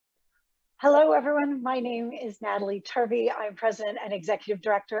Hello, everyone. My name is Natalie Turvey. I'm President and Executive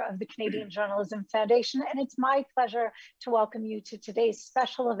Director of the Canadian Journalism Foundation, and it's my pleasure to welcome you to today's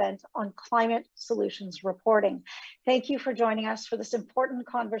special event on climate solutions reporting. Thank you for joining us for this important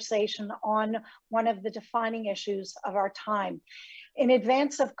conversation on one of the defining issues of our time. In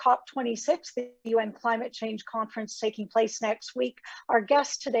advance of COP26, the UN Climate Change Conference taking place next week, our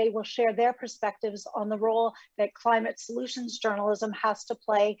guests today will share their perspectives on the role that climate solutions journalism has to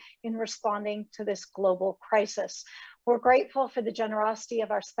play in responding to this global crisis. We're grateful for the generosity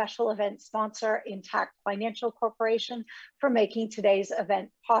of our special event sponsor, Intact Financial Corporation, for making today's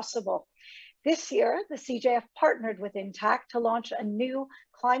event possible. This year, the CJF partnered with Intact to launch a new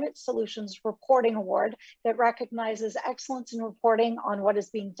Climate Solutions Reporting Award that recognizes excellence in reporting on what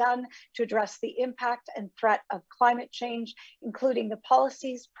is being done to address the impact and threat of climate change, including the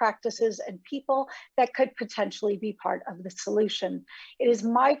policies, practices, and people that could potentially be part of the solution. It is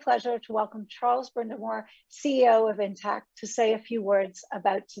my pleasure to welcome Charles Brindamore, CEO of Intact, to say a few words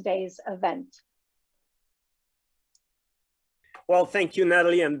about today's event. Well, thank you,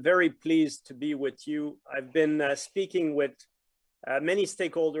 Natalie. I'm very pleased to be with you. I've been speaking with many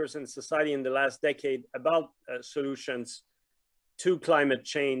stakeholders in society in the last decade about solutions to climate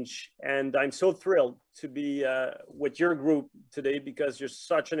change. And I'm so thrilled to be with your group today because you're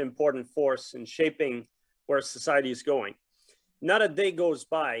such an important force in shaping where society is going. Not a day goes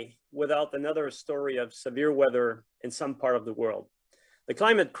by without another story of severe weather in some part of the world. The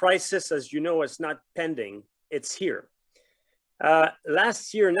climate crisis, as you know, is not pending, it's here.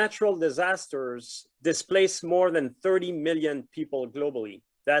 Last year, natural disasters displaced more than 30 million people globally.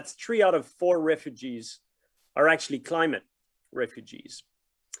 That's 3 out of 4 refugees are actually climate refugees.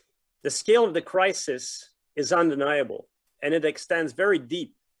 The scale of the crisis is undeniable, and it extends very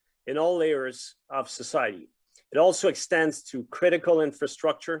deep in all layers of society. It also extends to critical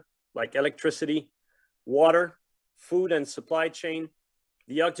infrastructure like electricity, water, food and supply chain,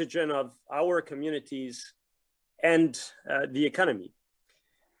 the oxygen of our communities, and the economy.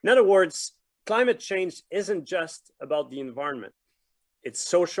 In other words, climate change isn't just about the environment. It's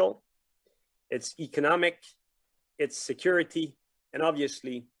social, it's economic, it's security, and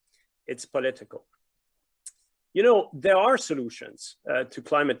obviously it's political. You know, there are solutions to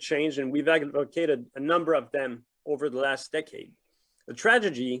climate change, and we've advocated a number of them over the last decade. The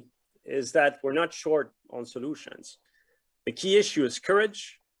tragedy is that we're not short on solutions. The key issue is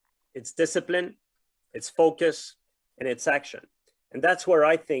courage, it's discipline, it's focus, and it's action. And that's where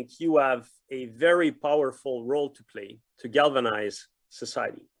I think you have a very powerful role to play to galvanize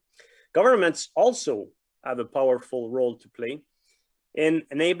society. Governments also have a powerful role to play in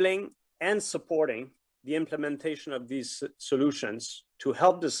enabling and supporting the implementation of these solutions to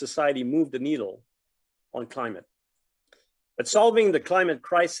help the society move the needle on climate. But solving the climate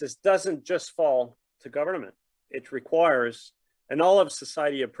crisis doesn't just fall to government. It requires an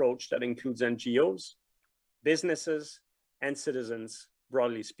all-of-society approach that includes NGOs, businesses, and citizens,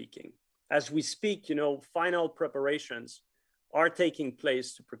 broadly speaking. As we speak, you know, final preparations are taking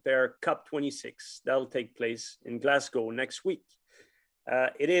place to prepare COP26. That'll take place in Glasgow next week.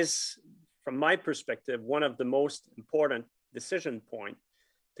 It is, from my perspective, one of the most important decision points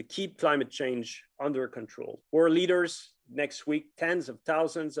to keep climate change under control. We're leaders next week, tens of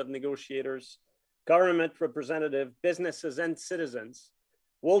thousands of negotiators, government representatives, businesses, and citizens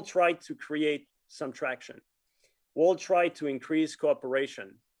will try to create some traction. We'll try to increase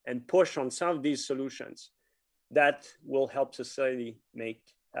cooperation and push on some of these solutions that will help society make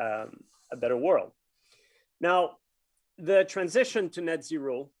a better world. Now, the transition to net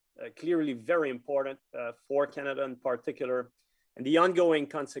zero, clearly very important for Canada in particular, and the ongoing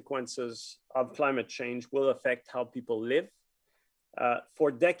consequences of climate change will affect how people live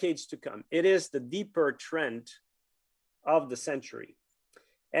for decades to come. It is the deeper trend of the century.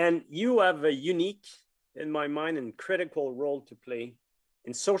 And you have a unique, in my mind, and critical role to play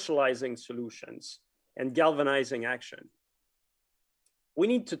in socializing solutions and galvanizing action. We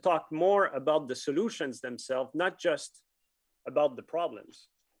need to talk more about the solutions themselves, not just about the problems.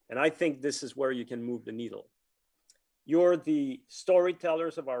 And I think this is where you can move the needle. You're the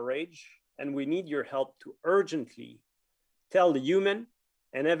storytellers of our age, and we need your help to urgently tell the human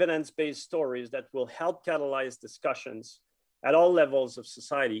and evidence-based stories that will help catalyze discussions at all levels of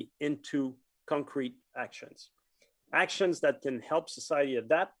society into concrete actions. Actions that can help society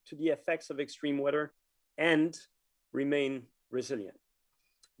adapt to the effects of extreme weather and remain resilient.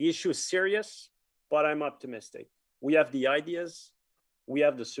 The issue is serious, but I'm optimistic. We have the ideas, we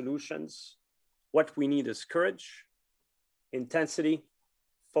have the solutions. What we need is courage, intensity,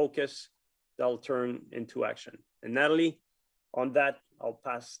 focus that'll turn into action. And Natalie, On that, I'll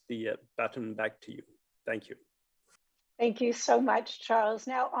pass the baton back to you. Thank you. Thank you so much, Charles.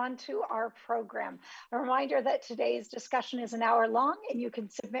 Now on to our program. A reminder that today's discussion is an hour long and you can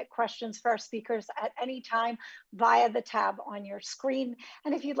submit questions for our speakers at any time via the tab on your screen.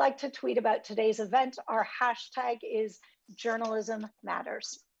 And if you'd like to tweet about today's event, our hashtag is Journalism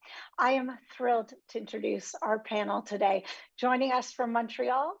Matters. I am thrilled to introduce our panel today. Joining us from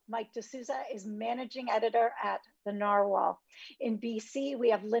Montreal, Mike De Souza is managing editor at the Narwhal. In BC, we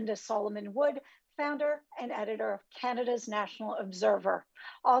have Linda Solomon Wood, founder and editor of Canada's National Observer.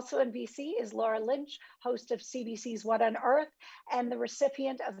 Also in BC is Laura Lynch, host of CBC's What on Earth and the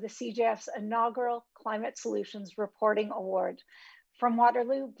recipient of the CJF's inaugural Climate Solutions Reporting Award. From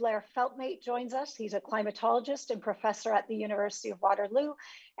Waterloo, Blair Feltmate joins us. He's a climatologist and professor at the University of Waterloo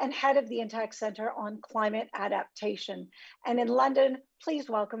and head of the Intact Center on Climate Adaptation. And in London, please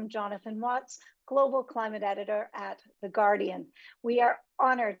welcome Jonathan Watts, global climate editor at The Guardian. We are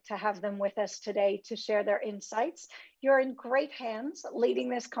honored to have them with us today to share their insights. You're in great hands leading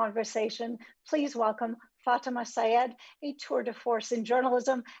this conversation. Please welcome Fatima Syed, a tour de force in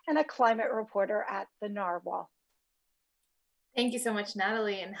journalism and a climate reporter at the Narwhal. Thank you so much,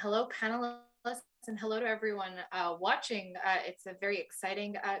 Natalie, and hello, panelists, and hello to everyone watching. It's a very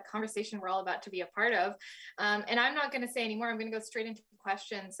exciting conversation we're all about to be a part of. And I'm not going to say anymore. I'm going to go straight into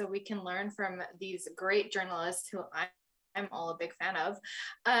questions so we can learn from these great journalists who I'm all a big fan of.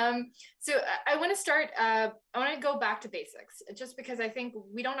 So I want to start, I want to go back to basics, just because I think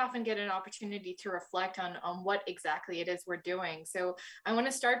we don't often get an opportunity to reflect on what exactly it is we're doing. So I want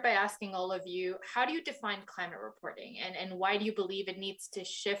to start by asking all of you, how do you define climate reporting and why do you believe it needs to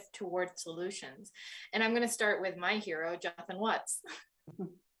shift towards solutions? And I'm going to start with my hero, Jonathan Watts.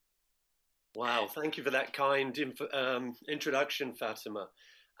 Wow, thank you for that kind introduction, Fatima.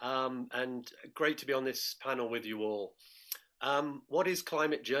 And great to be on this panel with you all. What is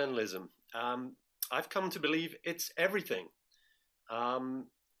climate journalism? I've come to believe it's everything.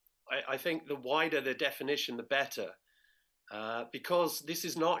 I think the wider the definition, the better, because this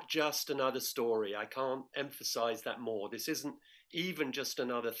is not just another story. I can't emphasize that more. This isn't even just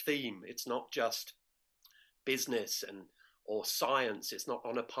another theme. It's not just business or science. It's not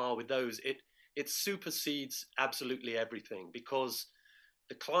on a par with those. It supersedes absolutely everything, because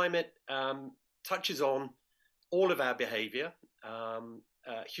the climate touches on all of our behavior,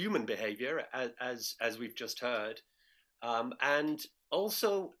 human behavior, as we've just heard, and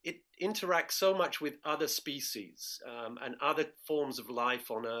also it interacts so much with other species and other forms of life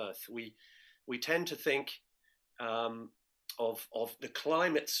on Earth. We tend to think of the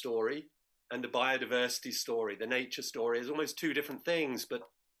climate story and the biodiversity story, the nature story, as almost two different things, but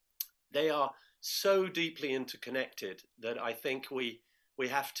they are so deeply interconnected that I think we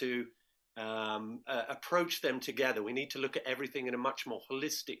have to approach them together. We need to look at everything in a much more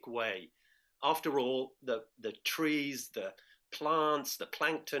holistic way. After all, the trees, the plants, the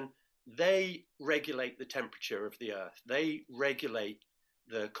plankton, they regulate the temperature of the Earth. They regulate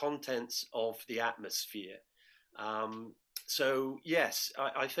the contents of the atmosphere. So yes,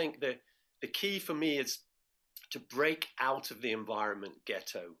 I think the key for me is to break out of the environment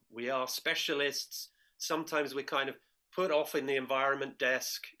ghetto. We are specialists. Sometimes we kind of put off in the environment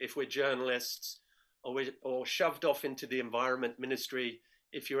desk if we're journalists, or shoved off into the environment ministry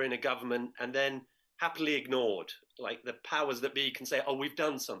if you're in a government, and then happily ignored. Like the powers that be can say, oh, we've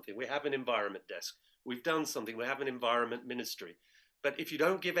done something. We have an environment desk. We've done something. We have an environment ministry. But if you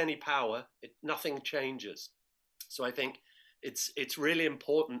don't give any power, nothing changes. So I think it's really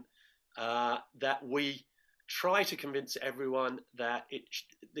important that we try to convince everyone that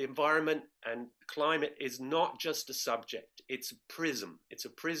the environment and climate is not just a subject, it's a prism. It's a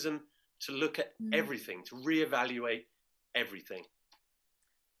prism to look at everything, to reevaluate everything.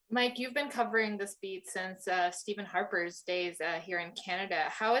 Mike, you've been covering this beat since Stephen Harper's days here in Canada.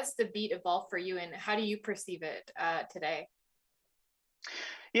 How has the beat evolved for you, and how do you perceive it today?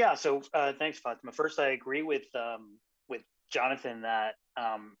 Yeah, so thanks, Fatima. First, I agree with Jonathan that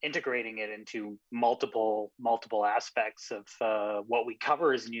integrating it into multiple aspects of what we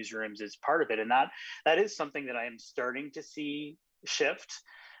cover as newsrooms is part of it, and that is something that I am starting to see shift.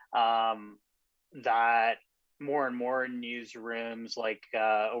 That more and more newsrooms, like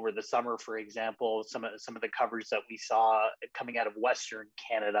over the summer, for example, some of the coverage that we saw coming out of Western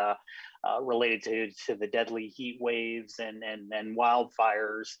Canada related to the deadly heat waves and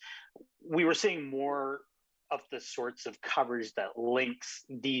wildfires, we were seeing more of the sorts of coverage that links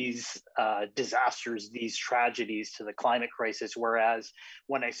these disasters, these tragedies to the climate crisis. Whereas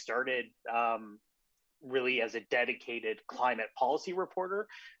when I started really as a dedicated climate policy reporter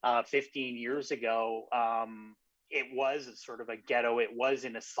 15 years ago, it was sort of a ghetto. It was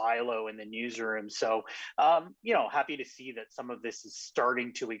in a silo in the newsroom. So, happy to see that some of this is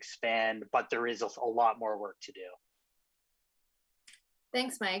starting to expand, but there is a lot more work to do.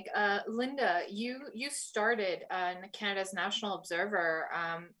 Thanks, Mike. Linda, you started Canada's National Observer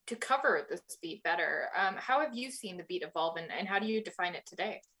to cover this beat better. How have you seen the beat evolve, and how do you define it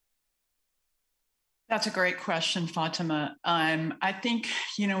today? That's a great question, Fatima. I think,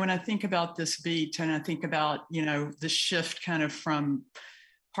 when I think about this beat and I think about, the shift kind of from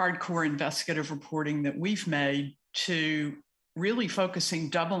hardcore investigative reporting that we've made to really focusing,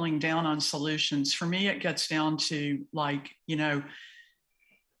 doubling down on solutions, for me, it gets down to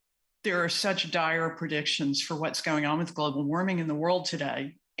there are such dire predictions for what's going on with global warming in the world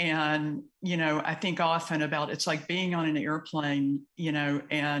today. And, I think often about it's like being on an airplane,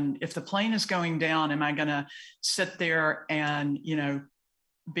 and if the plane is going down, am I going to sit there and,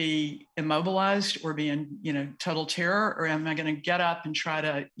 be immobilized or be in, total terror? Or am I going to get up and try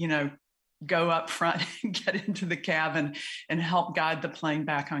to, go up front and get into the cabin and help guide the plane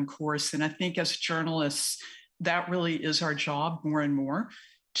back on course? And I think as journalists, that really is our job more and more,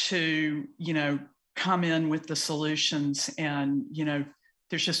 to, come in with the solutions. And,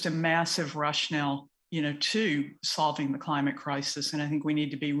 there's just a massive rush now, to solving the climate crisis. And I think we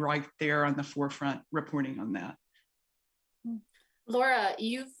need to be right there on the forefront reporting on that. Laura,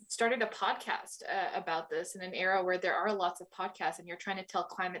 you've started a podcast about this in an era where there are lots of podcasts and you're trying to tell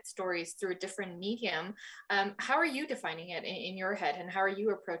climate stories through a different medium. How are you defining it in your head, and how are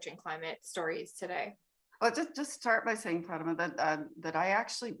you approaching climate stories today? Well, just start by saying, Fatima, that I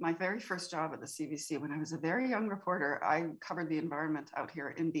actually, my very first job at the CBC, when I was a very young reporter, I covered the environment out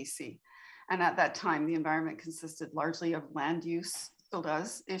here in BC. And at that time, the environment consisted largely of land use, still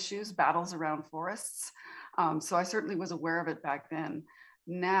does, issues, battles around forests. So I certainly was aware of it back then.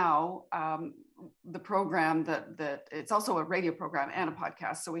 Now, the program that it's also a radio program and a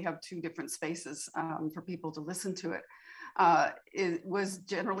podcast, so we have two different spaces for people to listen to it. It was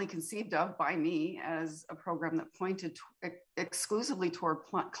generally conceived of by me as a program that pointed exclusively toward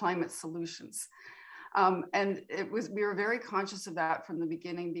climate solutions. And we were very conscious of that from the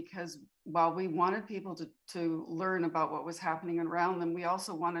beginning, because while we wanted people to learn about what was happening around them, we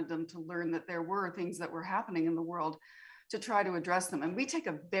also wanted them to learn that there were things that were happening in the world to try to address them. And we take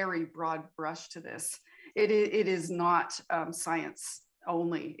a very broad brush to this. It is not science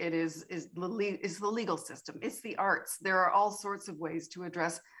only. It is the legal system. It's the arts. There are all sorts of ways to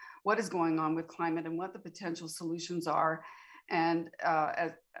address what is going on with climate and what the potential solutions are. And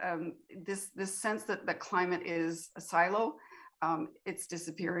this sense that climate is a silo, it's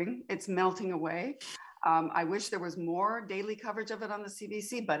disappearing, it's melting away. I wish there was more daily coverage of it on the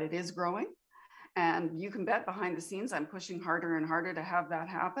CBC, but it is growing. And you can bet behind the scenes, I'm pushing harder and harder to have that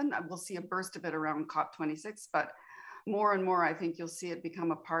happen. We'll see a burst of it around COP26, but more and more, I think you'll see it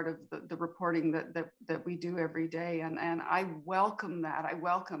become a part of the reporting that we do every day. And I welcome that. I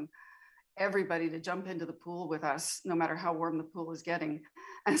welcome everybody to jump into the pool with us, no matter how warm the pool is getting,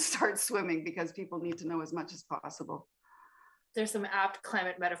 and start swimming, because people need to know as much as possible. There's some apt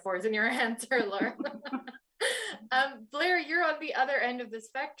climate metaphors in your answer, Laura. Blair, you're on the other end of the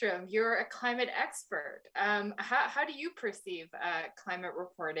spectrum. You're a climate expert. How do you perceive climate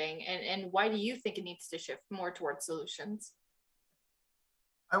reporting, and why do you think it needs to shift more towards solutions?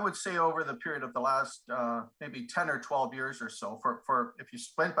 I would say over the period of the last maybe 10 or 12 years or so, for if you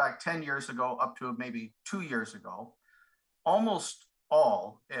went back 10 years ago up to maybe 2 years ago, almost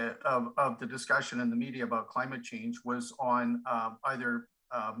all of the discussion in the media about climate change was on either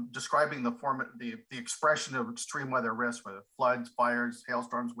describing the expression of extreme weather risk, whether floods, fires,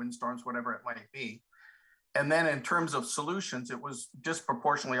 hailstorms, windstorms, whatever it might be. And then in terms of solutions, it was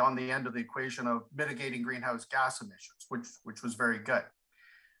disproportionately on the end of the equation of mitigating greenhouse gas emissions, which was very good.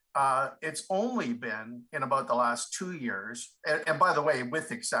 It's only been in about the last 2 years, and by the way,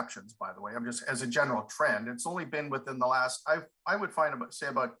 with exceptions, by the way, I'm just as a general trend, it's only been within the last, I would say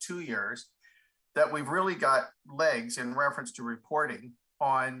about 2 years, that we've really got legs in reference to reporting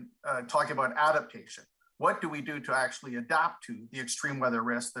on talking about adaptation. What do we do to actually adapt to the extreme weather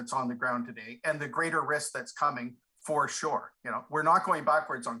risk that's on the ground today and the greater risk that's coming for sure? We're not going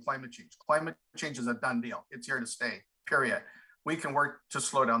backwards on climate change. Climate change is a done deal. It's here to stay, period. We can work to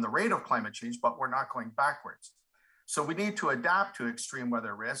slow down the rate of climate change, but we're not going backwards. So we need to adapt to extreme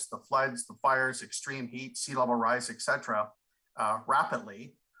weather risks, the floods, the fires, extreme heat, sea level rise, et cetera,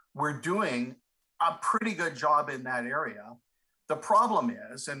 rapidly. We're doing a pretty good job in that area. The problem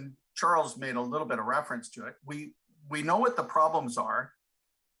is, and Charles made a little bit of reference to it, we know what the problems are,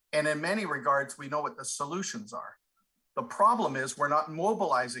 and in many regards, we know what the solutions are. The problem is we're not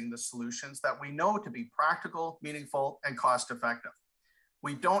mobilizing the solutions that we know to be practical, meaningful, and cost-effective.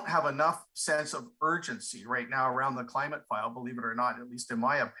 We don't have enough sense of urgency right now around the climate file, believe it or not, at least in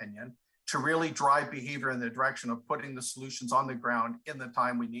my opinion, to really drive behavior in the direction of putting the solutions on the ground in the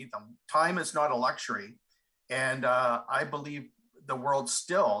time we need them. Time is not a luxury. And I believe the world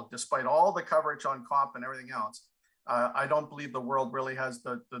still, despite all the coverage on COP and everything else, I don't believe the world really has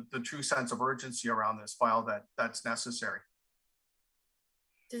the true sense of urgency around this file that's necessary.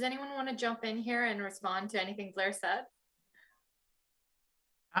 Does anyone want to jump in here and respond to anything Blair said?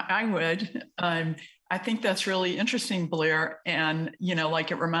 I would. I think that's really interesting, Blair. And, you know,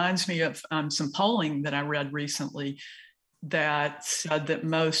 like it reminds me of some polling that I read recently that said that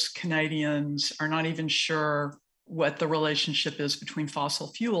most Canadians are not even sure what the relationship is between fossil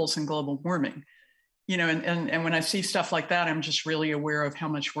fuels and global warming. You know, and when I see stuff like that, I'm just really aware of how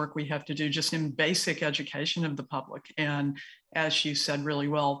much work we have to do just in basic education of the public. And as you said really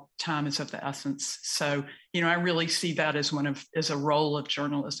well, time is of the essence. So, you know, I really see that as a role of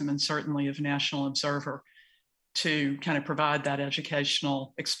journalism and certainly of National Observer to kind of provide that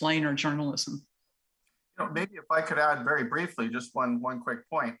educational explainer journalism. You know, maybe if I could add very briefly, just one quick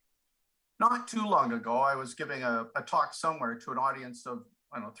point. Not too long ago, I was giving a talk somewhere to an audience of,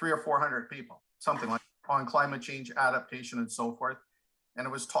 I don't know, 300 or 400 people, something like on climate change, adaptation, and so forth. And it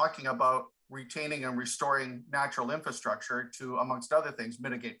was talking about retaining and restoring natural infrastructure to, amongst other things,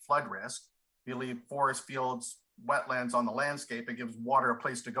 mitigate flood risk. You leave forest fields, wetlands on the landscape, it gives water a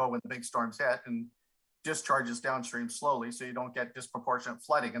place to go when the big storms hit and discharges downstream slowly so you don't get disproportionate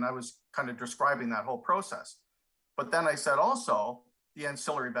flooding. And I was kind of describing that whole process. But then I said also, the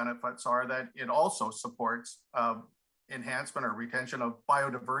ancillary benefits are that it also supports enhancement or retention of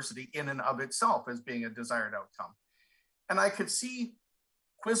biodiversity in and of itself as being a desired outcome. And I could see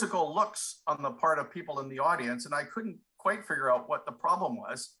quizzical looks on the part of people in the audience, and I couldn't quite figure out what the problem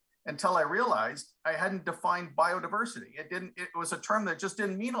was until I realized I hadn't defined biodiversity. It was a term that just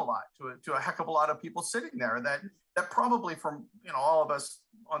didn't mean a lot to a heck of a lot of people sitting there that probably from, you know, all of us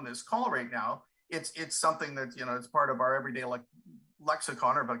on this call right now, it's something that, you know, it's part of our everyday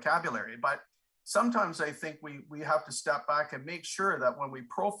lexicon or vocabulary. But sometimes I think we have to step back and make sure that when we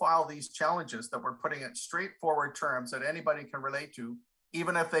profile these challenges, that we're putting it straightforward terms that anybody can relate to,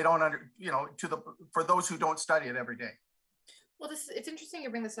 even if they don't for those who don't study it every day. Well, it's interesting you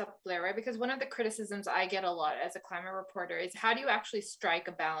bring this up, Blair, right? Because one of the criticisms I get a lot as a climate reporter is how do you actually strike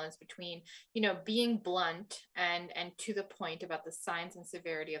a balance between, you know, being blunt and to the point about the signs and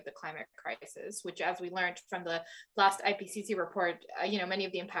severity of the climate crisis, which, as we learned from the last IPCC report, you know, many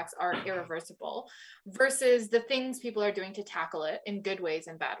of the impacts are irreversible, versus the things people are doing to tackle it in good ways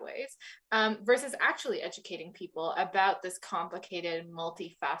and bad ways, versus actually educating people about this complicated,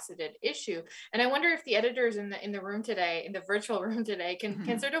 multifaceted issue. And I wonder if the editors in the room today, in the virtual room today,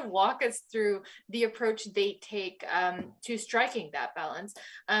 can sort of walk us through the approach they take to striking that balance.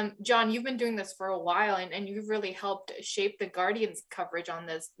 John, you've been doing this for a while, and you've really helped shape the Guardian's coverage on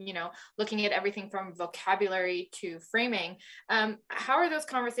this, you know, looking at everything from vocabulary to framing. How are those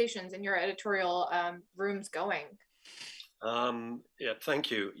conversations in your editorial rooms going? Yeah, thank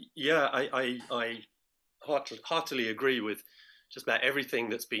you. Yeah, I heartily agree with just about everything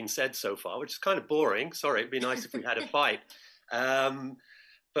that's been said so far, which is kind of boring. Sorry, it'd be nice if we had a fight.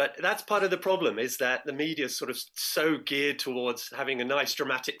 But that's part of the problem, is that the media is sort of so geared towards having a nice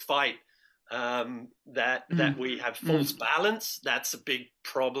dramatic fight that we have false balance. That's a big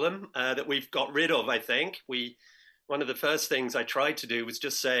problem that we've got rid of, I think. One of the first things I tried to do was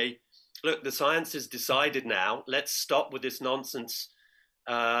just say, look, the science is decided now. Let's stop with this nonsense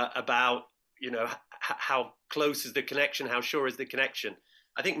about, you know, how close is the connection? How sure is the connection?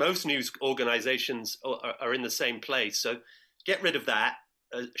 I think most news organizations are in the same place. So get rid of that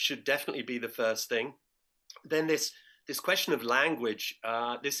should definitely be the first thing. Then this question of language,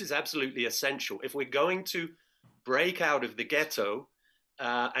 this is absolutely essential. If we're going to break out of the ghetto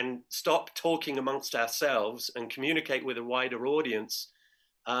and stop talking amongst ourselves and communicate with a wider audience,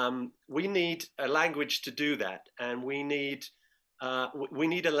 we need a language to do that. And we need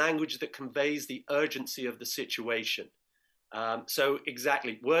a language that conveys the urgency of the situation. So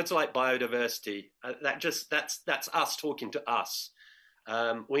exactly, words like biodiversity, that's us talking to us.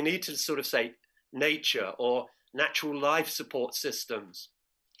 We need to sort of say nature or natural life support systems.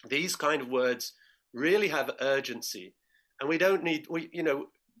 These kind of words really have urgency, and we don't need.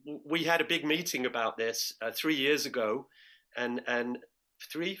 We had a big meeting about this 3 years ago, and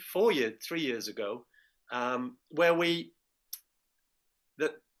 3 years ago, where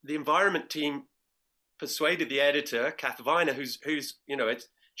the environment team persuaded the editor, Kath Viner, who's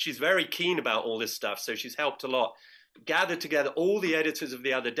she's very keen about all this stuff, so she's helped a lot. gathered together all the editors of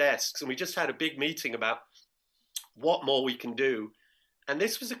the other desks, and we just had a big meeting about what more we can do. And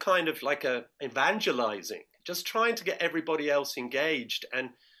this was a kind of like a evangelizing, just trying to get everybody else engaged and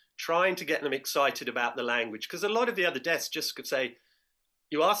trying to get them excited about the language. Because a lot of the other desks just could say,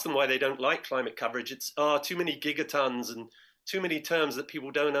 you ask them why they don't like climate coverage, it's too many gigatons and too many terms that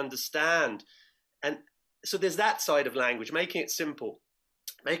people don't understand. And so there's that side of language, making it simple,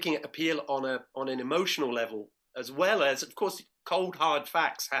 making it appeal on an emotional level, as well as, of course, cold, hard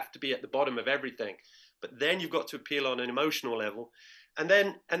facts have to be at the bottom of everything. But then you've got to appeal on an emotional level. And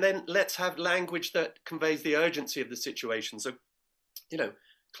then let's have language that conveys the urgency of the situation. So, you know,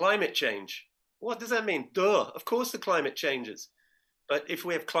 climate change, what does that mean? Duh, of course the climate changes. But if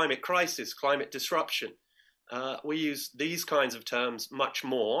we have climate crisis, climate disruption, we use these kinds of terms much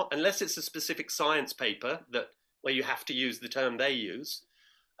more, unless it's a specific science paper where you have to use the term they use.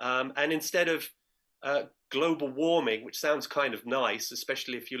 And instead of global warming, which sounds kind of nice,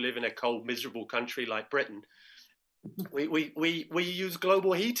 especially if you live in a cold, miserable country like Britain, we use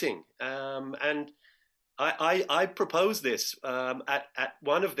global heating. And I proposed this at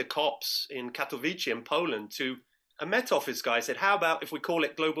one of the COPs in Katowice in Poland to a Met Office guy. I said, how about if we call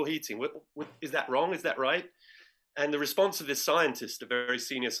it global heating? Is that wrong? Is that right? And the response of this scientist, a very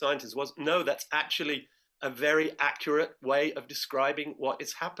senior scientist, was, no, that's actually a very accurate way of describing what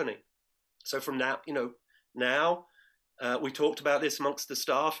is happening. So from now, we talked about this amongst the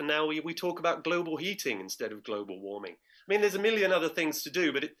staff, and now we talk about global heating instead of global warming. I mean, there's a million other things to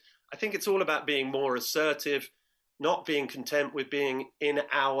do, but I think it's all about being more assertive, not being content with being in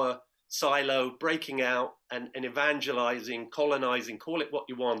our silo, breaking out and evangelizing, colonizing, call it what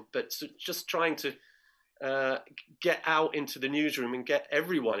you want, but just trying to get out into the newsroom and get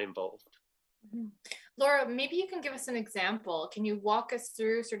everyone involved. Mm-hmm. Laura, maybe you can give us an example. Can you walk us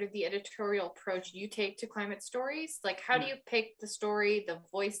through sort of the editorial approach you take to climate stories? Like, how do you pick the story, the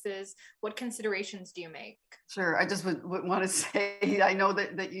voices? What considerations do you make? Sure. I just would want to say, I know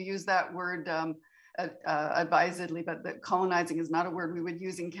that you use that word advisedly, but that colonizing is not a word we would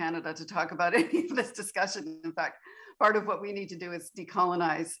use in Canada to talk about any of this discussion. In fact, part of what we need to do is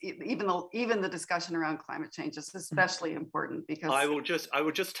decolonize. Even the discussion around climate change is especially important, because I will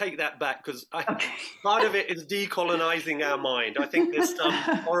just take that back, because part of it is decolonizing our mind. I think there's some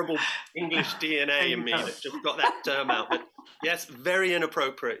horrible English DNA in me that just got that term out. But yes, very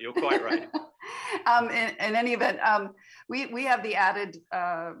inappropriate. You're quite right. In any event, we have the added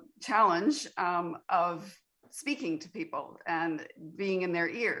challenge of speaking to people and being in their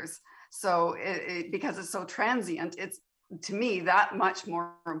ears. So because it's so transient, it's, to me, that much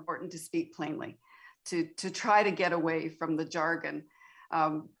more important to speak plainly, to try to get away from the jargon.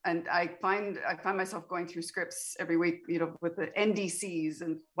 And I find myself going through scripts every week, with the NDCs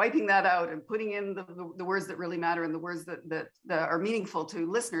and wiping that out and putting in the words that really matter and the words that are meaningful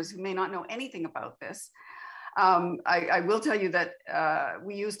to listeners who may not know anything about this. I will tell you that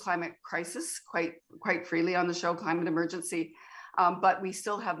we use climate crisis quite freely on the show, climate emergency, but we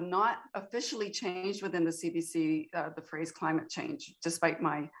still have not officially changed within the CBC the phrase climate change, despite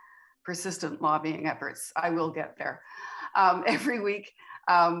my persistent lobbying efforts. I will get there. Every week,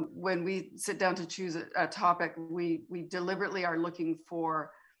 when we sit down to choose a topic, we deliberately are looking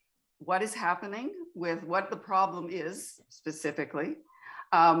for what is happening with what the problem is specifically,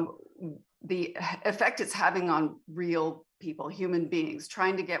 the effect it's having on real people, human beings,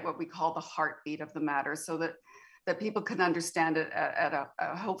 trying to get what we call the heartbeat of the matter, so that people can understand it at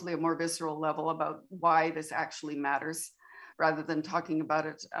a hopefully a more visceral level about why this actually matters, rather than talking about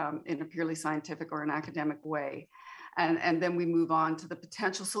it in a purely scientific or an academic way. And then we move on to the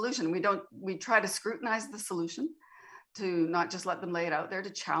potential solution. We try to scrutinize the solution, to not just let them lay it out there,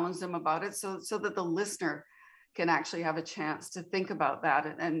 to challenge them about it, so that the listener can actually have a chance to think about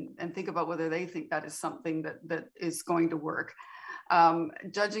that and think about whether they think that is something that is going to work.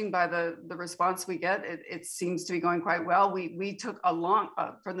 Judging by the response we get, it seems to be going quite well. We took a long,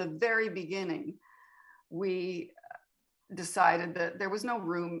 from the very beginning, we decided that there was no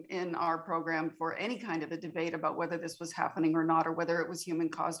room in our program for any kind of a debate about whether this was happening or not, or whether it was human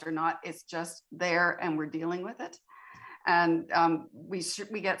caused or not. It's just there and we're dealing with it. And we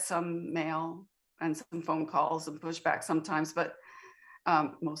get some mail and some phone calls and pushback sometimes, but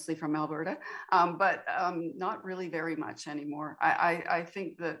mostly from Alberta, but not really very much anymore. I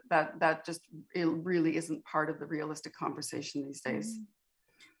think that just, it really isn't part of the realistic conversation these days.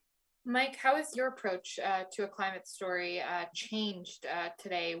 Mike, how has your approach to a climate story changed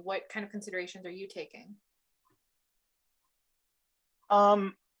today? What kind of considerations are you taking?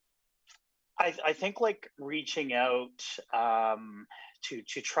 I think like reaching out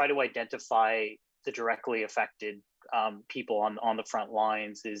to try to identify the directly affected people on the front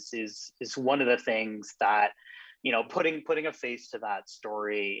lines is one of the things that, you know, putting a face to that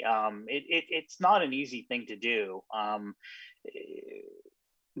story. It's not an easy thing to do,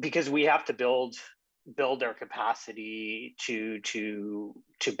 because we have to build our capacity to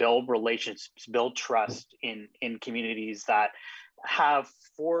build relationships, build trust in communities that have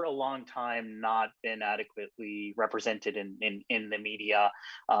for a long time not been adequately represented in the media,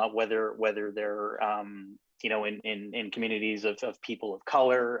 whether they're you know, in communities of people of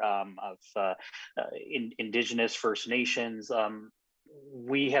color, Indigenous, First Nations.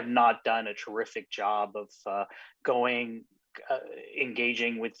 We have not done a terrific job of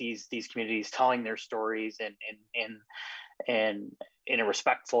engaging with these communities, telling their stories and in a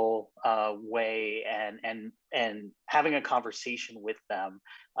respectful way, and having a conversation with them,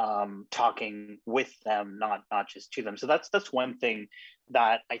 talking with them, not just to them. So that's one thing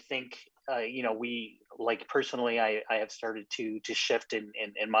that I think, you know, we, like, personally, I have started to shift in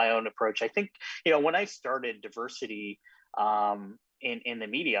my own approach. I think, you know, when I started diversity in the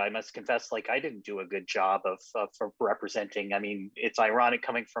media, I must confess, like, I didn't do a good job of representing. I mean, it's ironic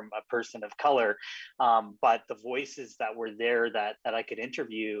coming from a person of color, but the voices that were there that I could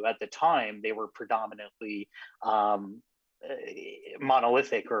interview at the time, they were predominantly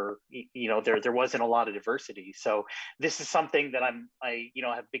monolithic, or, you know, there wasn't a lot of diversity. So this is something that I you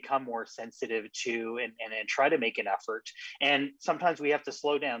know, have become more sensitive to, and try to make an effort. And sometimes we have to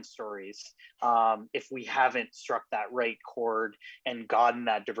slow down stories if we haven't struck that right chord and gotten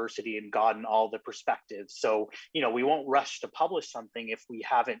that diversity and gotten all the perspectives. So, you know, we won't rush to publish something if we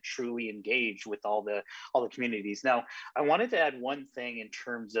haven't truly engaged with all the communities. Now, I wanted to add one thing in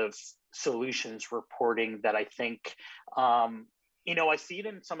terms of solutions reporting that I think, you know, I see it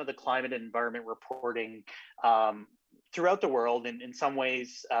in some of the climate and environment reporting throughout the world. And in some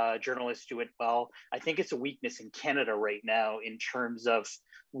ways, journalists do it well. I think it's a weakness in Canada right now in terms of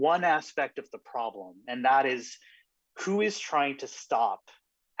one aspect of the problem, and that is who is trying to stop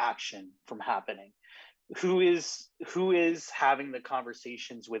action from happening. Who is having the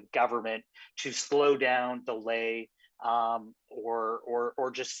conversations with government to slow down, delay,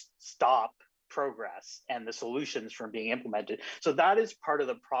 or just stop progress and the solutions from being implemented. So that is part of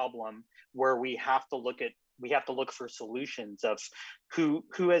the problem, where we have to look for solutions of who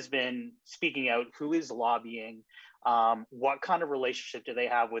has been speaking out, who is lobbying, what kind of relationship do they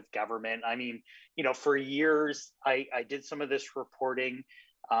have with government. I mean, you know, for years I did some of this reporting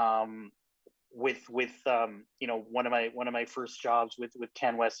with you know, one of my first jobs with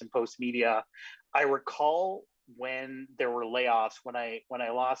CanWest and Post Media. I recall when there were layoffs, when I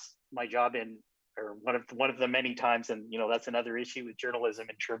lost my job or one of the many times, and, you know, that's another issue with journalism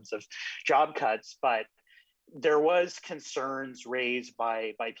in terms of job cuts, but there was concerns raised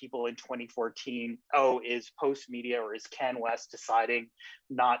by people in 2014. Oh, is Post Media or is CanWest deciding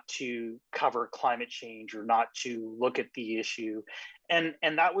not to cover climate change or not to look at the issue? And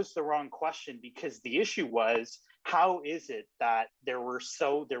that was the wrong question, because the issue was, how is it that there was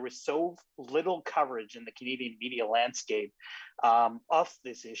so little coverage in the Canadian media landscape of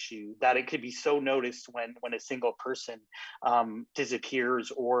this issue that it could be so noticed when a single person disappears,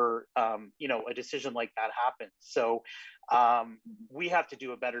 or you know, a decision like that happens? So we have to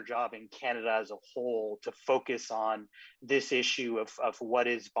do a better job in Canada as a whole to focus on this issue of what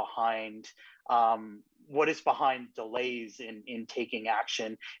is behind delays in taking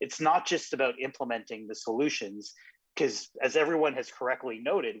action. It's not just about implementing the solutions, because as everyone has correctly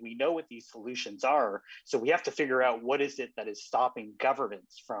noted, we know what these solutions are. So we have to figure out what is it that is stopping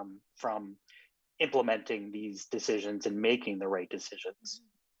governments from implementing these decisions and making the right decisions.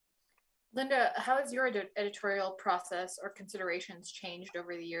 Linda, how has your editorial process or considerations changed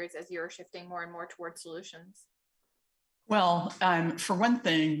over the years as you're shifting more and more towards solutions? Well, for one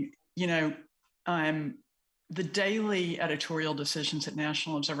thing, you know, the daily editorial decisions at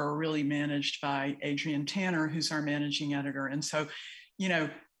National Observer are really managed by Adrienne Tanner, who's our managing editor. And so, you know,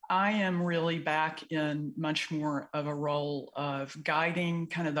 I am really back in much more of a role of guiding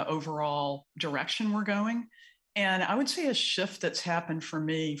kind of the overall direction we're going. And I would say a shift that's happened for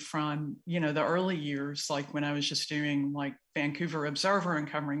me from, you know, the early years, like when I was just doing like Vancouver Observer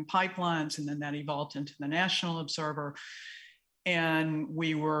and covering pipelines, and then that evolved into the National Observer. And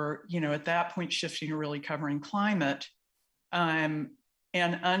we were, you know, at that point shifting to really covering climate, and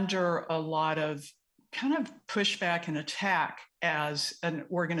under a lot of kind of pushback and attack as an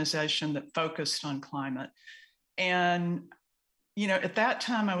organization that focused on climate. And, you know, at that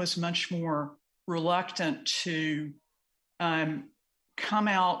time, I was much more reluctant to come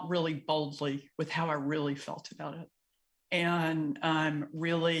out really boldly with how I really felt about it, and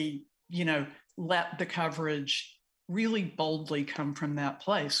really, you know, let the coverage really boldly come from that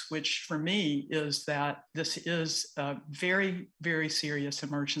place, which for me is that this is a very, very serious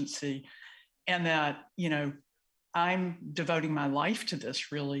emergency, and that, you know, I'm devoting my life to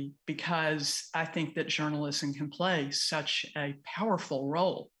this really because I think that journalism can play such a powerful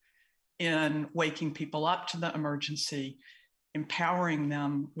role in waking people up to the emergency, empowering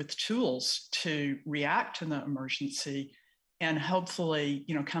them with tools to react to the emergency, and hopefully,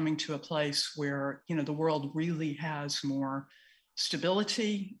 you know, coming to a place where, you know, the world really has more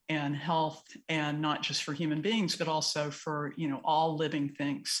stability and health, and not just for human beings, but also for, you know, all living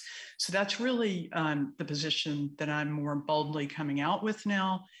things. So that's really the position that I'm more boldly coming out with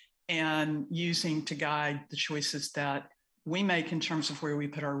now and using to guide the choices that we make in terms of where we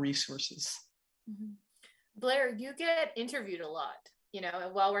put our resources. Mm-hmm. Blair, you get interviewed a lot, you know,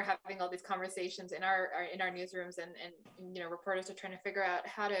 while we're having all these conversations in our newsrooms, and you know, reporters are trying to figure out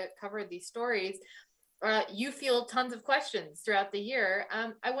how to cover these stories. You field tons of questions throughout the year.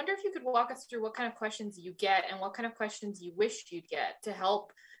 I wonder if you could walk us through what kind of questions you get and what kind of questions you wish you'd get to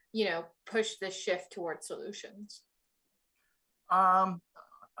help, you know, push this shift towards solutions.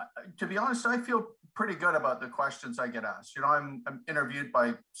 To be honest, I feel pretty good about the questions I get asked. You know, I'm interviewed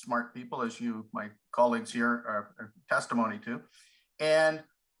by smart people, as you, my colleagues here, are testimony to. And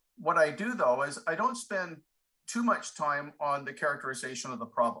what I do, though, is I don't spend too much time on the characterization of the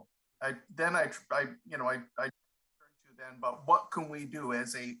problem. I turn to then, but what can we do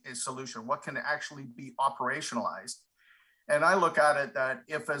as a solution? What can actually be operationalized? And I look at it that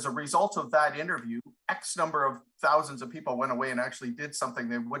if, as a result of that interview, X number of thousands of people went away and actually did something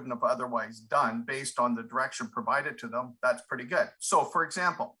they wouldn't have otherwise done based on the direction provided to them, that's pretty good. So, for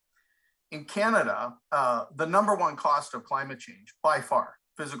example, in Canada, the number one cost of climate change, by far,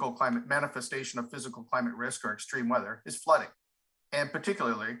 physical climate manifestation of physical climate risk or extreme weather, is flooding, and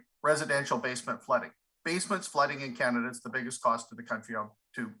particularly residential basement flooding. Basements flooding in Canada is the biggest cost to the country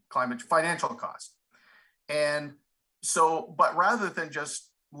to climate financial cost. And so, but rather than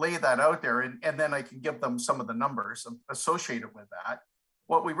just lay that out there and then I can give them some of the numbers associated with that,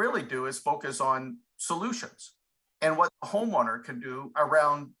 what we really do is focus on solutions and what the homeowner can do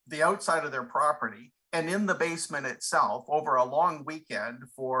around the outside of their property and in the basement itself over a long weekend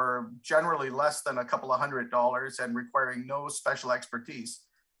for generally less than a couple of $100 and requiring no special expertise.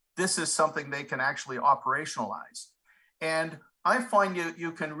 This is something they can actually operationalize. And I find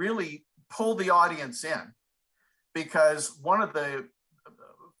you can really pull the audience in, because one of the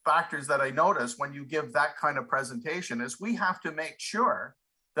factors that I notice when you give that kind of presentation is we have to make sure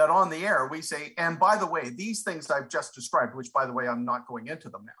that on the air we say, and by the way, these things I've just described, which by the way, I'm not going into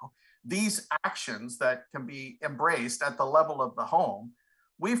them now, these actions that can be embraced at the level of the home,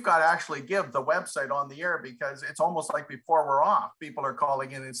 we've got to actually give the website on the air, because it's almost like before we're off, people are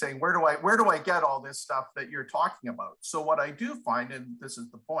calling in and saying, where do I get all this stuff that you're talking about? So what I do find, and this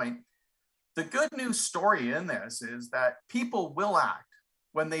is the point, the good news story in this is that people will act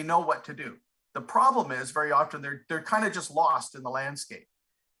when they know what to do. The problem is very often they're kind of just lost in the landscape.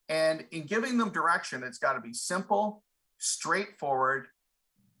 And in giving them direction, it's got to be simple, straightforward,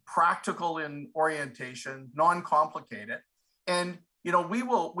 practical in orientation, non-complicated. And you know, we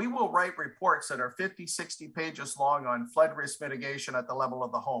will write reports that are 50, 60 pages long on flood risk mitigation at the level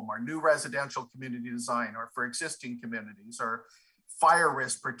of the home, or new residential community design, or for existing communities, or fire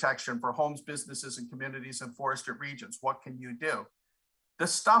risk protection for homes, businesses, and communities in forested regions. What can you do? The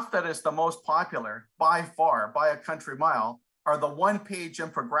stuff that is the most popular by far, by a country mile, are the one-page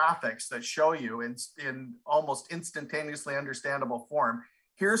infographics that show you in almost instantaneously understandable form.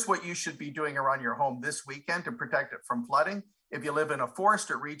 Here's what you should be doing around your home this weekend to protect it from flooding. If you live in a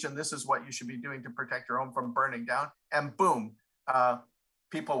forested region, this is what you should be doing to protect your home from burning down. And boom,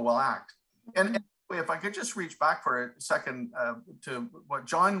 people will act. And if I could just reach back for a second to what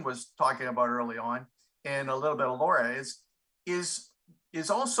John was talking about early on, and a little bit of Laura, is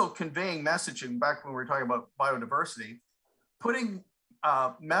also conveying messaging back when we were talking about biodiversity, putting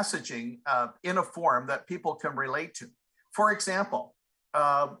messaging in a form that people can relate to. For example,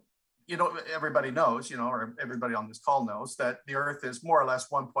 you know, everybody knows, you know, or everybody on this call knows that the Earth is more or less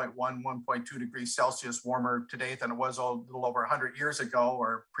 1.1, 1.2 degrees Celsius warmer today than it was a little over 100 years ago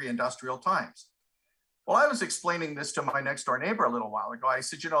or pre-industrial times. Well, I was explaining this to my next door neighbor a little while ago. I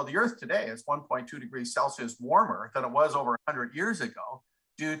said, you know, the Earth today is 1.2 degrees Celsius warmer than it was over 100 years ago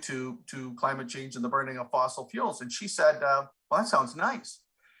due to climate change and the burning of fossil fuels. And she said, well, that sounds nice.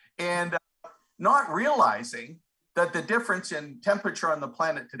 And not realizing that the difference in temperature on the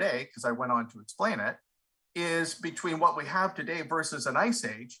planet today, because I went on to explain it, is between what we have today versus an ice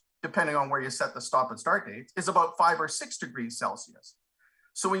age, depending on where you set the stop and start dates, is about 5 or 6 degrees Celsius.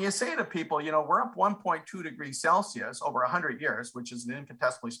 So when you say to people, you know, we're up 1.2 degrees Celsius over 100 years, which is an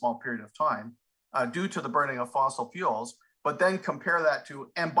infinitesimally small period of time due to the burning of fossil fuels, but then compare that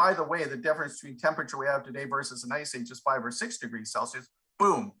to, and by the way, the difference between temperature we have today versus an ice age is 5 or 6 degrees Celsius,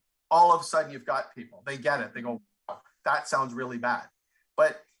 boom, all of a sudden you've got people, they get it. They go, oh, that sounds really bad.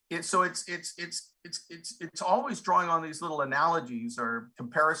 But it's always drawing on these little analogies or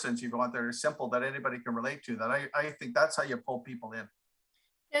comparisons you want that are simple that anybody can relate to. That I think that's how you pull people in.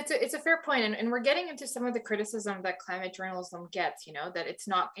 It's a fair point, and we're getting into some of the criticism that climate journalism gets, you know, that it's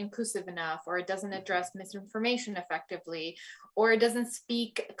not inclusive enough, or it doesn't address misinformation effectively, or it doesn't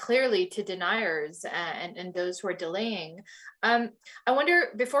speak clearly to deniers and those who are delaying. I wonder,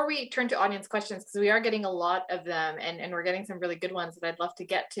 before we turn to audience questions, because we are getting a lot of them, and we're getting some really good ones that I'd love to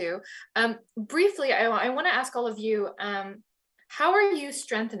get to. Briefly, I want to ask all of you, how are you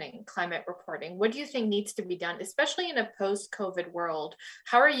strengthening climate reporting? What do you think needs to be done, especially in a post-COVID world?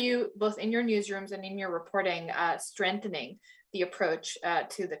 How are you, both in your newsrooms and in your reporting, strengthening the approach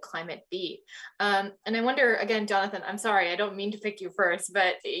to the climate beat? And I wonder, again, Jonathan, I'm sorry, I don't mean to pick you first,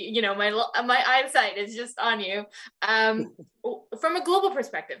 but you know, my eyesight is just on you. From a global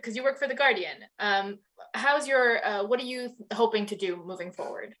perspective, because you work for The Guardian, how's your, what are you hoping to do moving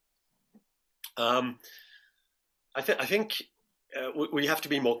forward? I think we have to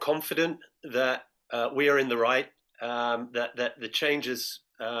be more confident that we are in the right, that the changes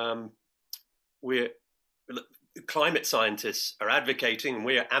climate scientists are advocating and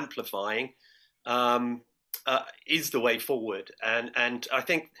we are amplifying is the way forward. And I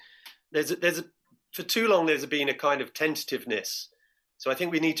think for too long there's been a kind of tentativeness. So I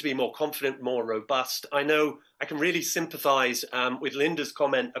think we need to be more confident, more robust. I know I can really sympathize with Linda's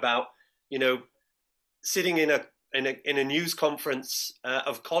comment about, you know, sitting in a news conference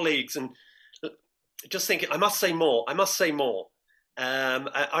of colleagues and just thinking, I must say more.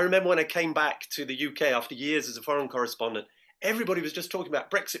 I remember when I came back to the UK after years as a foreign correspondent, everybody was just talking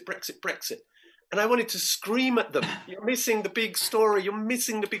about Brexit. And I wanted to scream at them, you're missing the big story,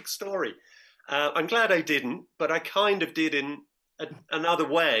 I'm glad I didn't, but I kind of did in another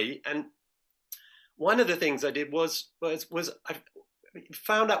way. And one of the things I did was I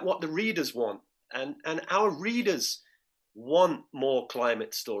found out what the readers want. And our readers want more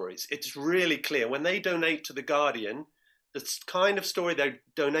climate stories. It's really clear. When they donate to The Guardian, the kind of story they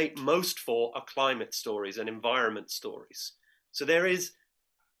donate most for are climate stories and environment stories. So there's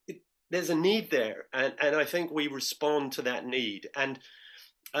a need there. And I think we respond to that need. And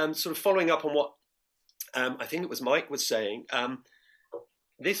sort of following up on what I think it was Mike was saying, I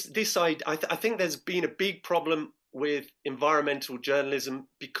think there's been a big problem with environmental journalism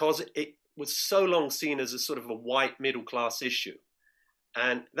because it was so long seen as a sort of a white middle class issue.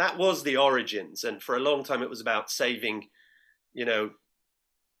 And that was the origins. And for a long time, it was about saving, you know,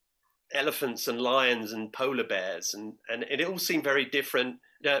 elephants and lions and polar bears. And it all seemed very different,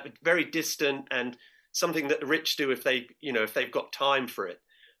 very distant, and something that the rich do if they've got time for it.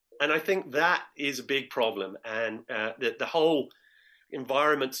 And I think that is a big problem. And the whole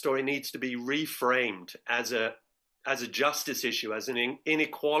environment story needs to be reframed as a justice issue, as an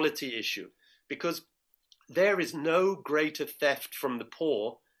inequality issue, because there is no greater theft from the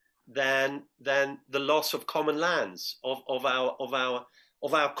poor than the loss of common lands, of our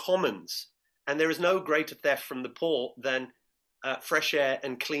commons, and there is no greater theft from the poor than fresh air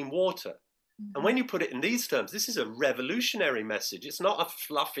and clean water. Mm-hmm. And when you put it in these terms, this is a revolutionary message. It's not a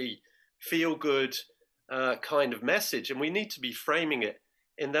fluffy, feel-good kind of message, and we need to be framing it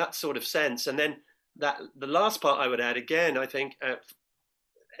in that sort of sense. And then the last part I would add, again, I think,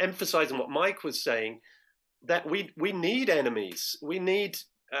 emphasizing what Mike was saying, that we need enemies, we need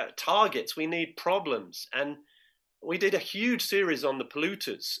targets, we need problems. And we did a huge series on the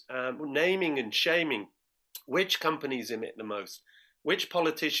polluters, naming and shaming which companies emit the most, which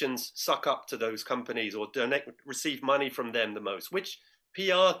politicians suck up to those companies or receive money from them the most, which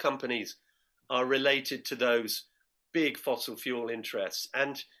PR companies are related to those big fossil fuel interests.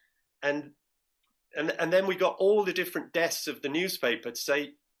 And then we got all the different desks of the newspaper to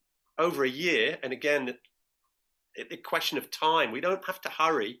say over a year. And again, the question of time, we don't have to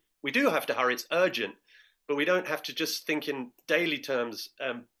hurry. We do have to hurry, it's urgent, but we don't have to just think in daily terms.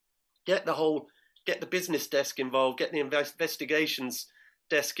 Get the business desk involved, get the investigations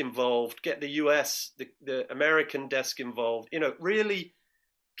desk involved, get the US, the American desk involved, really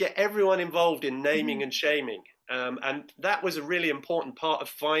get everyone involved in naming and shaming. And that was a really important part of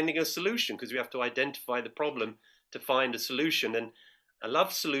finding a solution, because we have to identify the problem to find a solution. And I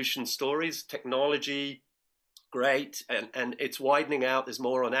love solution stories, technology, great. And it's widening out. There's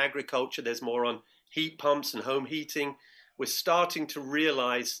more on agriculture. There's more on heat pumps and home heating. we're starting to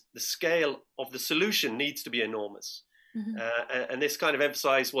realize the scale of the solution needs to be enormous. And this kind of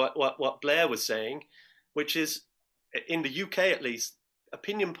emphasized what Blair was saying, which is, in the UK at least,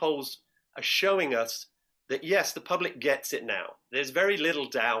 opinion polls are showing us that, yes, the public gets it now. There's very little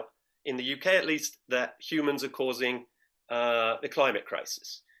doubt, in the UK at least, that humans are causing the climate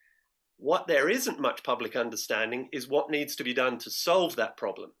crisis. What there isn't much public understanding is what needs to be done to solve that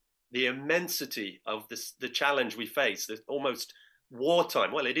problem. The immensity of the challenge we face, the almost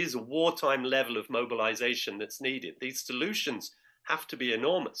wartime, well, it is a wartime level of mobilization that's needed. These solutions have to be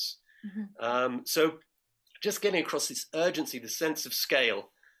enormous. So just getting across this urgency, the sense of scale,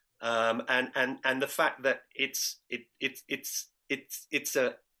 and the fact that it's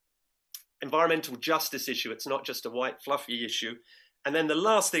a environmental justice issue. It's not just a white fluffy issue. And then the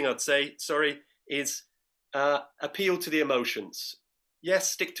last thing I'd say, is appeal to the emotions.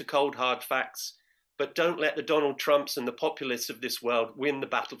 Yes, stick to cold, hard facts, but don't let the Donald Trumps and the populists of this world win the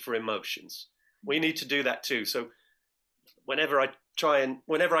battle for emotions. We need to do that too. So whenever I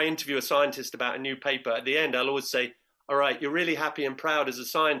interview a scientist about a new paper, at the end, I'll always say, all right, you're really happy and proud as a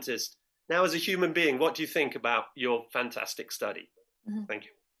scientist. Now, as a human being, what do you think about your fantastic study? Thank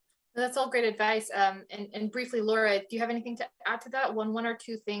you. That's all great advice. And briefly, Laura, do you have anything to add to that? One or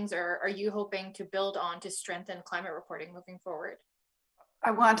two things are you hoping to build on to strengthen climate reporting moving forward? I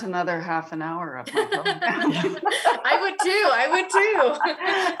want another half an hour of my program. I would too.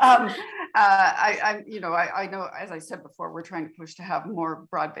 I know, as I said before, we're trying to push to have more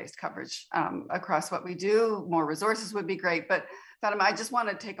broad-based coverage across what we do. More resources would be great. But Fatima, I just want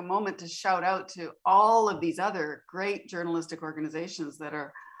to take a moment to shout out to all of these other great journalistic organizations that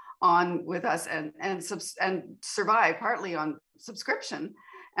are on with us and survive partly on subscription,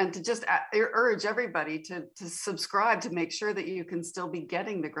 and to just urge everybody to subscribe to make sure that you can still be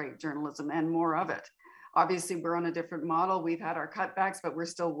getting the great journalism and more of it. Obviously, we're on a different model. We've had our cutbacks, but we're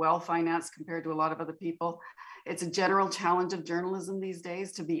still well financed compared to a lot of other people. It's a general challenge of journalism these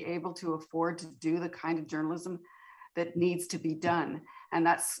days to be able to afford to do the kind of journalism that needs to be done. And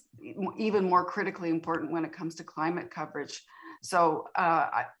that's even more critically important when it comes to climate coverage. So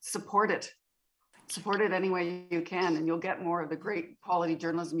support it any way you can, and you'll get more of the great quality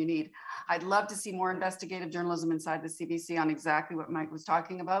journalism you need. I'd love to see more investigative journalism inside the CBC on exactly what Mike was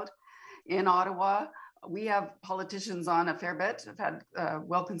talking about. In Ottawa, we have politicians on a fair bit. I've had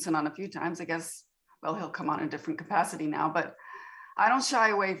Wilkinson on a few times. I guess, well, he'll come on in a different capacity now, but I don't shy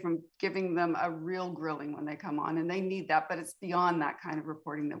away from giving them a real grilling when they come on, and they need that, but it's beyond that kind of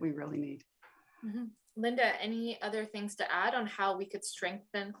reporting that we really need. Linda, any other things to add on how we could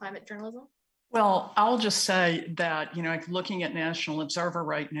strengthen climate journalism? Well, I'll just say that, looking at National Observer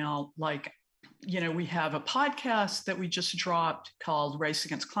right now, we have a podcast that we just dropped called Race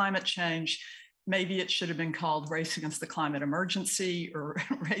Against Climate Change. Maybe it should have been called Race Against the Climate Emergency or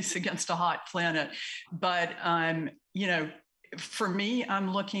Race Against a Hot Planet. But, for me,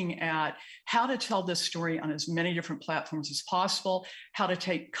 I'm looking at how to tell this story on as many different platforms as possible, how to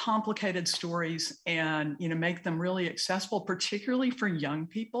take complicated stories and, make them really accessible, particularly for young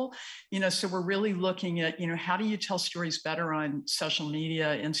people. So we're really looking at, how do you tell stories better on social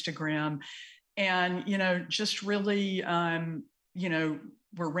media, Instagram, and, just really,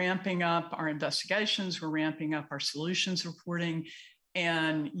 we're ramping up our investigations, we're ramping up our solutions reporting,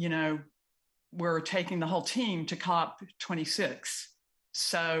 and, we're taking the whole team to COP26.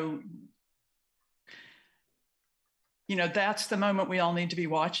 So, that's the moment we all need to be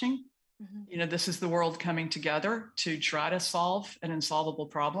watching. This is the world coming together to try to solve an insolvable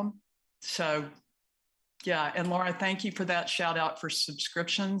problem. So, yeah, and Laura, thank you for that shout out for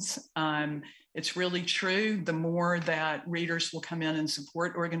subscriptions. It's really true. The more that readers will come in and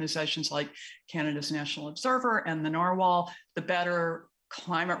support organizations like Canada's National Observer and the Narwhal, the better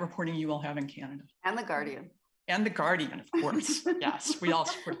climate reporting you will have in Canada. And the Guardian. And the Guardian, of course. Yes, we all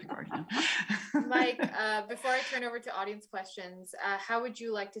support the Guardian. Mike, before I turn over to audience questions, how would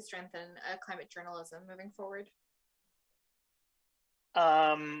you like to strengthen climate journalism moving forward?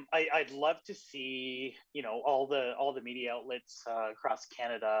 I'd love to see, all the media outlets across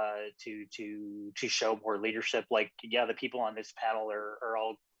Canada to show more leadership. The people on this panel are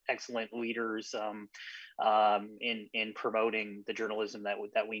all excellent leaders in promoting the journalism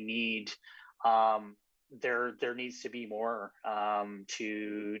that we need. There needs to be more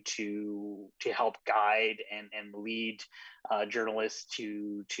to help guide and lead journalists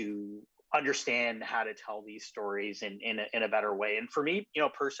to understand how to tell these stories in a better way. And for me,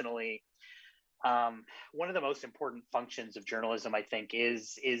 personally, one of the most important functions of journalism, I think,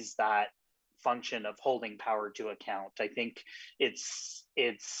 is that function of holding power to account. I think it's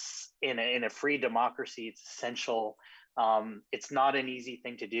in a free democracy, it's essential It's not an easy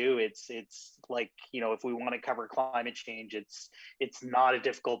thing to do. It's like, if we want to cover climate change, it's not a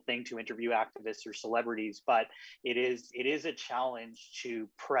difficult thing to interview activists or celebrities, but it is a challenge to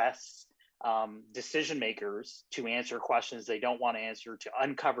press decision makers to answer questions they don't want to answer, to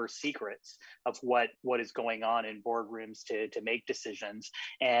uncover secrets of what is going on in boardrooms, to make decisions.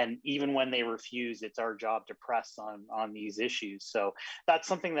 And even when they refuse, it's our job to press on these issues. So that's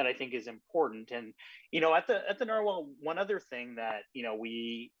something that I think is important. And at the Narwhal, one other thing that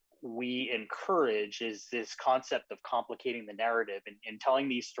we encourage is this concept of complicating the narrative and telling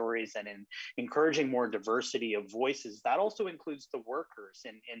these stories, and in encouraging more diversity of voices. That also includes the workers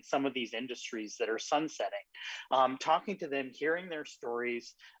in some of these industries that are sunsetting. Talking to them, hearing their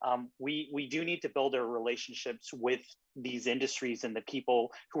stories. We do need to build our relationships with these industries and the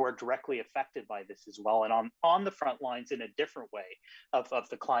people who are directly affected by this as well, and on the front lines in a different way of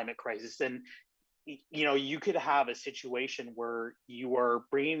the climate crisis. And you could have a situation where you are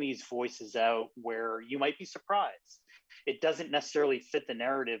bringing these voices out where you might be surprised. It doesn't necessarily fit the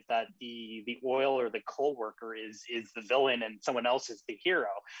narrative that the oil or the coal worker is the villain and someone else is the hero.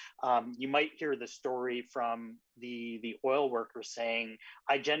 You might hear the story from the oil worker saying,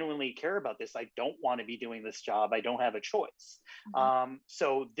 I genuinely care about this. I don't want to be doing this job. I don't have a choice.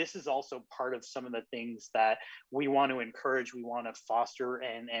 So this is also part of some of the things that we want to encourage, we want to foster,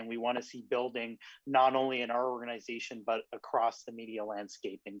 and we want to see building not only in our organization, but across the media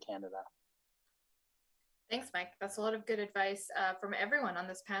landscape in Canada. Thanks, Mike. That's a lot of good advice from everyone on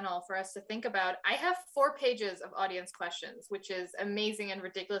this panel for us to think about. I have 4 pages of audience questions, which is amazing and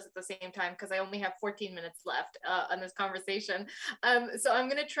ridiculous at the same time because I only have 14 minutes left on this conversation. So I'm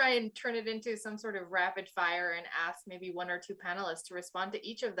going to try and turn it into some sort of rapid fire and ask maybe 1 or 2 panelists to respond to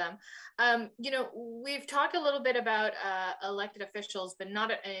each of them. We've talked a little bit about elected officials, but not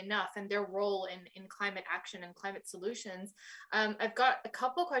enough, and their role in climate action and climate solutions. I've got a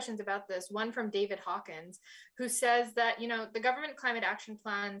couple questions about this, one from David Hawkins, who says that, the government climate action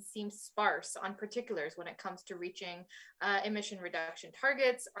plan seems sparse on particulars when it comes to reaching emission reduction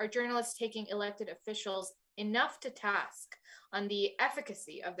targets. Are journalists taking elected officials enough to task on the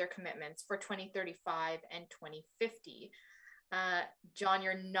efficacy of their commitments for 2035 and 2050? John,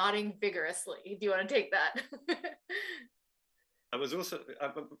 you're nodding vigorously. Do you want to take that? I was also,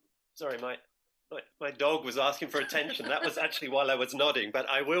 sorry, my dog was asking for attention. That was actually while I was nodding, but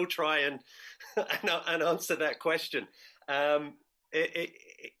I will try and answer that question.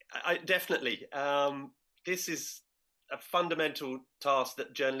 Definitely, this is a fundamental task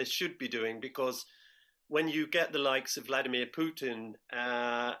that journalists should be doing, because when you get the likes of Vladimir Putin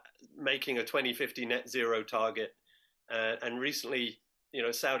making a 2050 net zero target, and recently,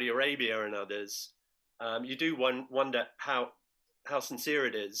 Saudi Arabia and others, you do wonder how sincere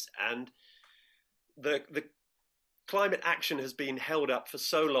it is. And the climate action has been held up for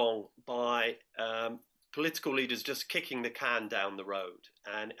so long by political leaders just kicking the can down the road,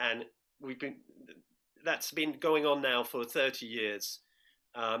 and that's been going on now for 30 years.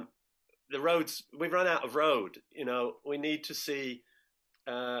 The roads, we've run out of road. We need to see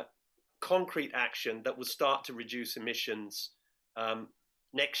concrete action that will start to reduce emissions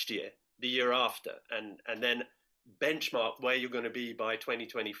next year, the year after, and then benchmark where you're going to be by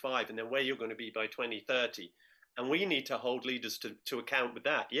 2025 and then where you're going to be by 2030. And we need to hold leaders to account with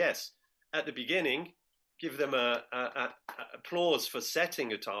that. Yes, at the beginning, give them a applause for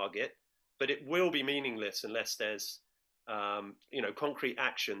setting a target, but it will be meaningless unless there's concrete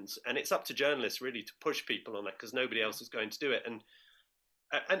actions. And it's up to journalists really to push people on that, because nobody else is going to do it. And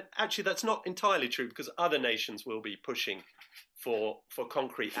actually, that's not entirely true, because other nations will be pushing for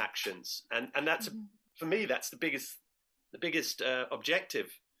concrete actions. And that's for me, that's the biggest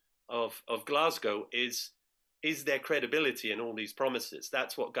objective of Glasgow is their credibility in all these promises.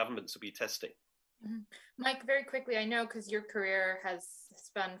 That's what governments will be testing. Mike, very quickly, I know because your career has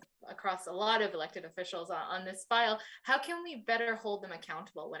spun across a lot of elected officials on this file, how can we better hold them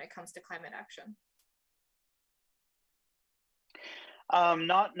accountable when it comes to climate action?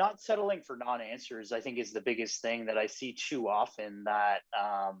 Not settling for non-answers, I think, is the biggest thing that I see too often. That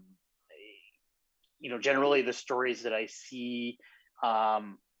generally the stories that I see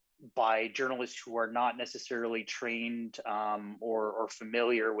by journalists who are not necessarily trained or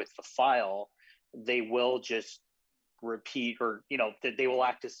familiar with the file, they will just repeat, or they will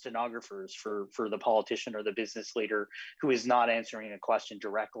act as stenographers for the politician or the business leader who is not answering a question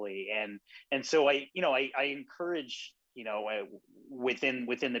directly. And so I encourage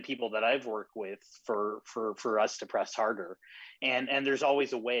within the people that I've worked with for us to press harder. And there's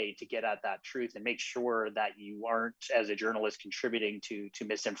always a way to get at that truth and make sure that you aren't, as a journalist, contributing to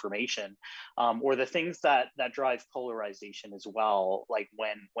misinformation, or the things that drive polarization as well, like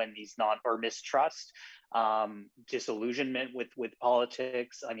when these or mistrust, disillusionment with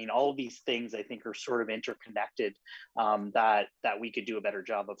politics. I mean, all of these things I think are sort of interconnected, that we could do a better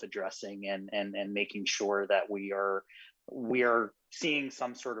job of addressing and making sure that we are seeing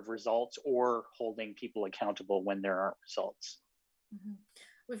some sort of results or holding people accountable when there aren't results. Mm-hmm.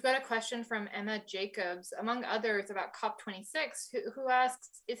 We've got a question from Emma Jacobs, among others, about COP26, who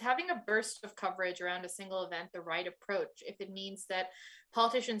asks, is having a burst of coverage around a single event the right approach if it means that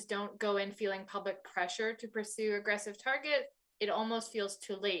politicians don't go in feeling public pressure to pursue aggressive targets? It almost feels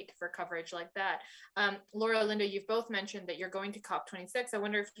too late for coverage like that. Laura, Linda, you've both mentioned that you're going to COP26. I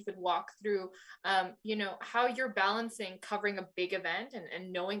wonder if you could walk through, how you're balancing covering a big event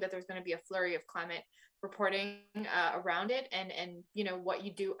and knowing that there's going to be a flurry of climate reporting around it, and what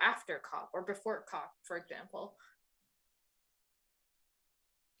you do after COP or before COP, for example.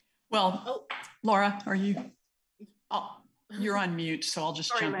 Well, Laura, are you? You're on mute, so I'll just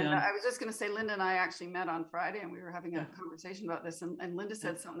jump Linda, in. I was just going to say, Linda and I actually met on Friday, and we were having a conversation about this, and Linda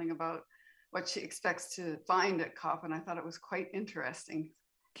said something about what she expects to find at COP, and I thought it was quite interesting.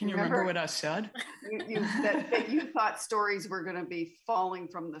 Can you remember what I said? That you thought stories were going to be falling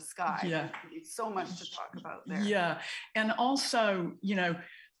from the sky. Yeah. There's so much to talk about there. Yeah. And also,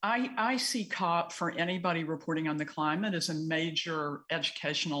 I see COP, for anybody reporting on the climate, as a major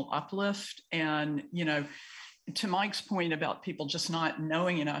educational uplift. And, to Mike's point about people just not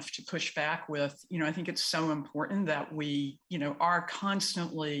knowing enough to push back with, I think it's so important that we, are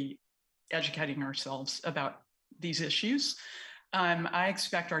constantly educating ourselves about these issues. I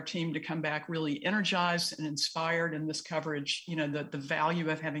expect our team to come back really energized and inspired in this coverage, the value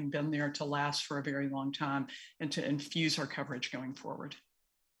of having been there to last for a very long time and to infuse our coverage going forward.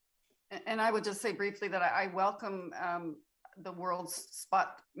 And I would just say briefly that I welcome the world's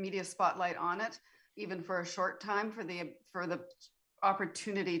media spotlight on it, even for a short time, for the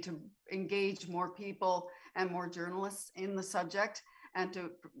opportunity to engage more people and more journalists in the subject. And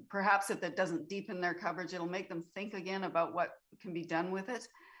to perhaps, if that doesn't deepen their coverage, it'll make them think again about what can be done with it.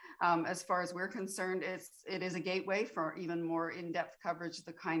 As far as we're concerned, it is a gateway for even more in-depth coverage,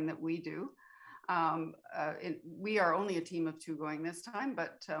 the kind that we do. We are only a team of 2 going this time,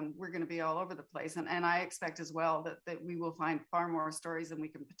 but we're going to be all over the place. And I expect as well that we will find far more stories than we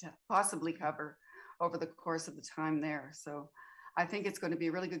can possibly cover over the course of the time there. So I think it's going to be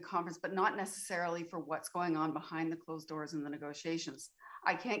a really good conference, but not necessarily for what's going on behind the closed doors in the negotiations.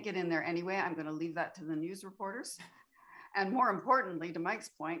 I can't get in there anyway. I'm going to leave that to the news reporters. And more importantly, to Mike's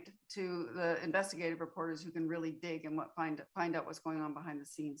point, to the investigative reporters who can really dig and find out what's going on behind the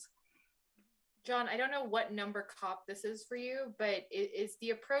scenes. John, I don't know what number COP this is for you, but is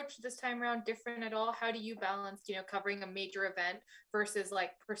the approach this time around different at all? How do you balance, covering a major event versus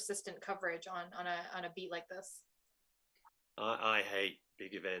like persistent coverage on a beat like this? I hate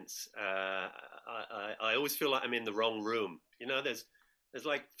big events. I always feel like I'm in the wrong room. There's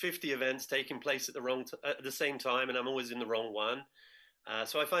like 50 events taking place at the same time, and I'm always in the wrong one.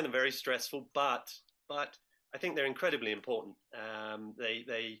 So I find them very stressful, but I think they're incredibly important.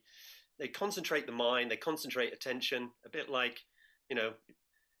 They concentrate the mind, they concentrate attention, a bit like,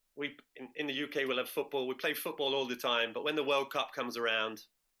 we in the UK we'll have football. We play football all the time, but when the World Cup comes around,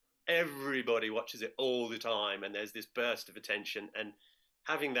 everybody watches it all the time, and there's this burst of attention, and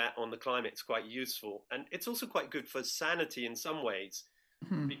having that on the climate is quite useful. And it's also quite good for sanity in some ways,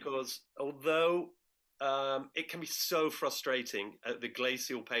 because although it can be so frustrating at the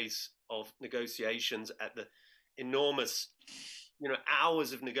glacial pace of negotiations, at the enormous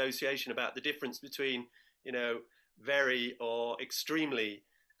hours of negotiation about the difference between very or extremely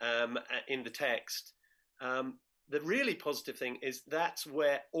in the text, the really positive thing is that's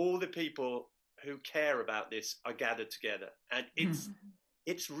where all the people who care about this are gathered together. And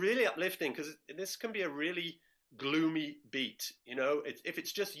it's really uplifting, because this can be a really gloomy beat. If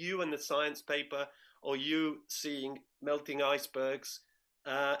it's just you and the science paper, or you seeing melting icebergs,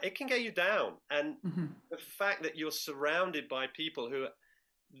 it can get you down. And the fact that you're surrounded by people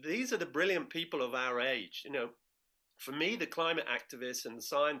these are the brilliant people of our age. For me, the climate activists and the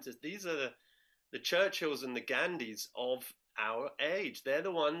scientists, these are the Churchills and the Gandhis of our age. They're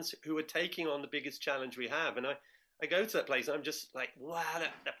the ones who are taking on the biggest challenge we have. And I go to that place and I'm just like, wow,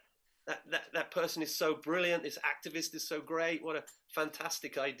 that person is so brilliant. This activist is so great. What a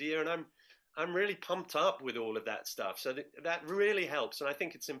fantastic idea. And I'm really pumped up with all of that stuff. So that really helps. And I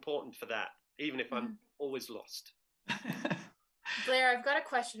think it's important for that, even if I'm always lost. Blair, I've got a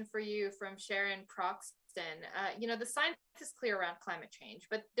question for you from Sharon Proxton. The science is clear around climate change,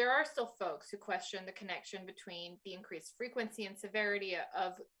 but there are still folks who question the connection between the increased frequency and severity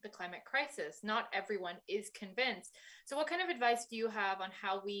of the climate crisis. Not everyone is convinced. So what kind of advice do you have on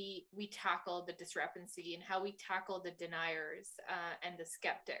how we tackle the discrepancy and how we tackle the deniers and the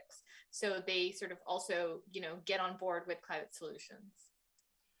skeptics, so they sort of also, get on board with climate solutions?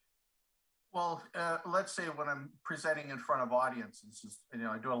 Well, let's say when I'm presenting in front of audiences,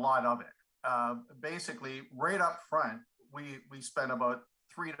 I do a lot of it. Basically, right up front, we spend about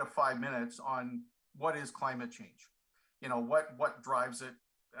 3 to 5 minutes on what is climate change. What drives it,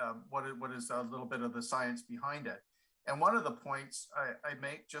 what is a little bit of the science behind it. And one of the points I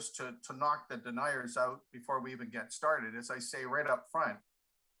make, just to knock the deniers out before we even get started, is I say right up front,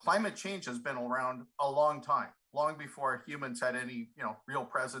 climate change has been around a long time, long before humans had any, real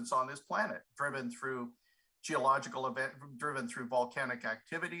presence on this planet, driven through geological event, driven through volcanic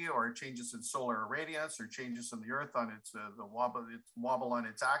activity, or changes in solar irradiance, or changes in the Earth on its wobble on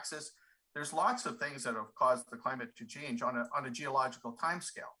its axis. There's lots of things that have caused the climate to change on a geological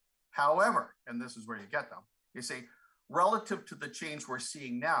timescale. However, and this is where you get them, you say, relative to the change we're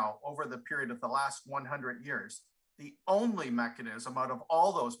seeing now over the period of the last 100 years, the only mechanism out of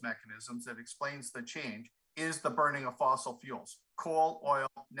all those mechanisms that explains the change is the burning of fossil fuels, coal, oil,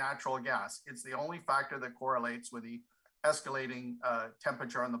 natural gas. It's the only factor that correlates with the escalating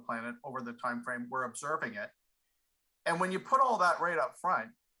temperature on the planet over the time frame we're observing it. And when you put all that right up front,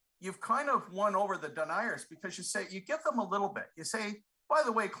 you've kind of won over the deniers, because you give them a little bit. You say, by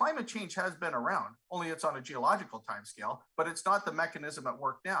the way, climate change has been around, only it's on a geological timescale, but it's not the mechanism at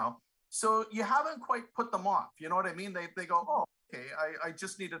work now. So you haven't quite put them off. You know what I mean? They go, oh, okay, I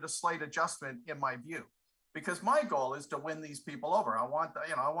just needed a slight adjustment in my view. Because my goal is to win these people over. I want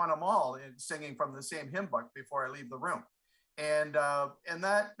them all singing from the same hymn book before I leave the room, and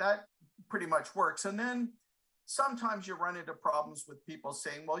that pretty much works. And then sometimes you run into problems with people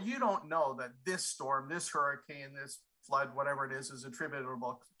saying, "Well, you don't know that this storm, this hurricane, this flood, whatever it is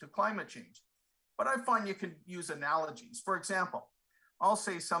attributable to climate change." But I find you can use analogies. For example, I'll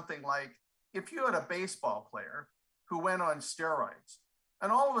say something like, if you had a baseball player who went on steroids,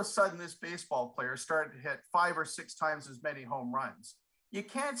 and all of a sudden this baseball player started to hit 5 or 6 times as many home runs, you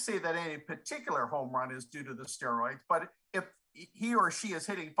can't say that any particular home run is due to the steroids, but if he or she is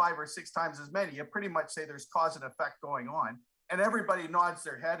hitting 5 or 6 times as many, you pretty much say there's cause and effect going on, and everybody nods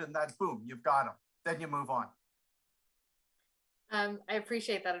their head, and that's boom, you've got them. Then you move on. I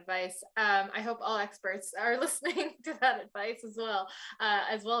appreciate that advice. I hope all experts are listening to that advice as well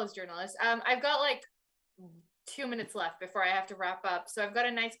as journalists. I've got like 2 minutes left before I have to wrap up. So I've got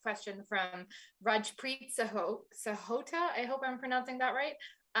a nice question from Rajpreet Sahota, I hope I'm pronouncing that right,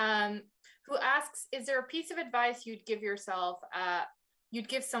 who asks, is there a piece of advice you'd give yourself, you'd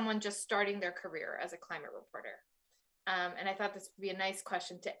give someone just starting their career as a climate reporter? And I thought this would be a nice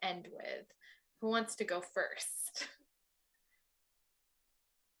question to end with. Who wants to go first?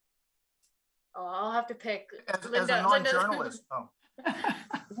 Oh, I'll have to pick Linda. As a non-journalist. Oh.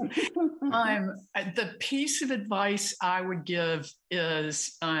 The piece of advice I would give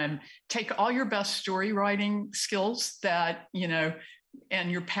is take all your best story writing skills that,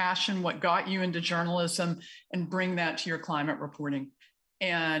 and your passion, what got you into journalism, and bring that to your climate reporting.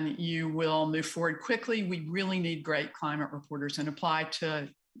 And you will move forward quickly. We really need great climate reporters, and apply to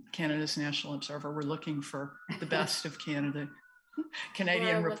Canada's National Observer. We're looking for the best of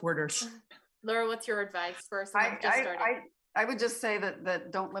Canadian reporters. Laura, what's your advice for someone just starting? I would just say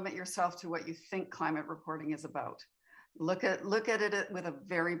that don't limit yourself to what you think climate reporting is about. Look at it with a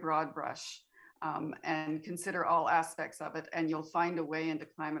very broad brush, and consider all aspects of it, and you'll find a way into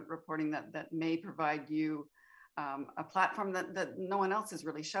climate reporting that may provide you a platform that no one else is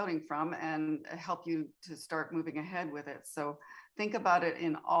really shouting from, and help you to start moving ahead with it. So think about it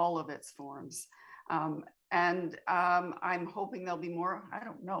in all of its forms. And I'm hoping there'll be more, I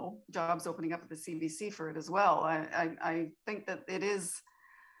don't know, jobs opening up at the CBC for it as well. I think that it is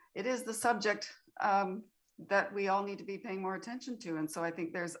the subject that we all need to be paying more attention to. And so I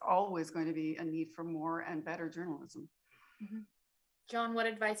think there's always going to be a need for more and better journalism. Mm-hmm. John, what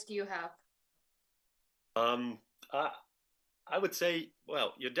advice do you have? I would say,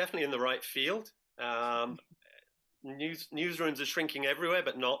 well, you're definitely in the right field. Newsrooms are shrinking everywhere,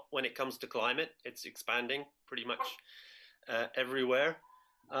 but not when it comes to climate. It's expanding pretty much everywhere.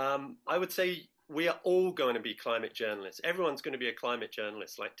 I would say we are all going to be climate journalists. Everyone's going to be a climate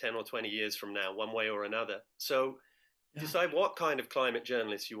journalist like 10 or 20 years from now, one way or another. So decide what kind of climate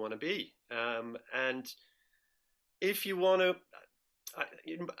journalist you want to be. And if you want to,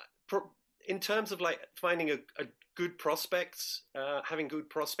 in terms of like finding a good prospects, having good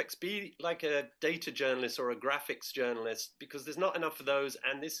prospects, be like a data journalist or a graphics journalist, because there's not enough of those.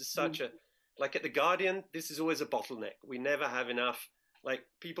 And this is such a, like at The Guardian, this is always a bottleneck. We never have enough like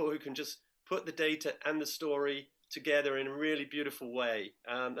people who can just put the data and the story together in a really beautiful way.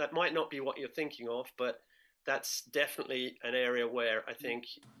 That might not be what you're thinking of, but that's definitely an area where I think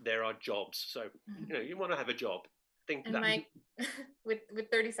there are jobs. So, you know, you want to have a job. Think and that. Mike, with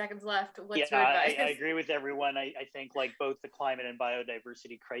 30 seconds left, what's yeah, your advice? I agree with everyone. I think like both the climate and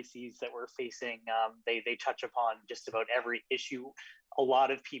biodiversity crises that we're facing, they touch upon just about every issue. A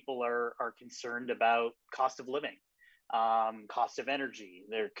lot of people are concerned about cost of living, cost of energy.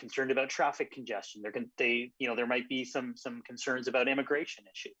 They're concerned about traffic congestion. There might be some concerns about immigration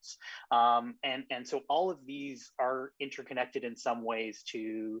issues, and so all of these are interconnected in some ways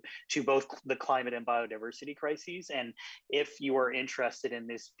to both the climate and biodiversity crises. And if you are interested in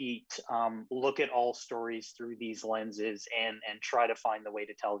this beat, look at all stories through these lenses and try to find the way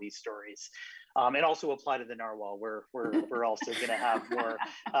to tell these stories. And also apply to the Narwhal. We're also going to have more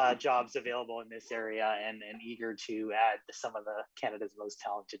jobs available in this area, and eager to add some of Canada's most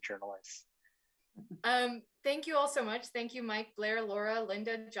talented journalists. Thank you all so much. Thank you, Mike, Blair, Laura,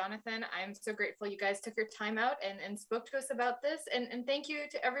 Linda, Jonathan. I'm so grateful you guys took your time out and spoke to us about this. And thank you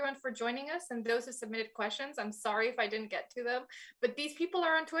to everyone for joining us and those who submitted questions. I'm sorry if I didn't get to them, but these people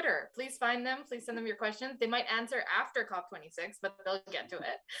are on Twitter. Please find them. Please send them your questions. They might answer after COP26, but they'll get to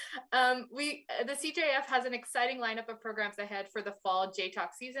it. The CJF has an exciting lineup of programs ahead for the fall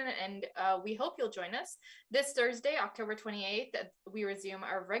JTalk season, and we hope you'll join us. This Thursday, October 28th, we resume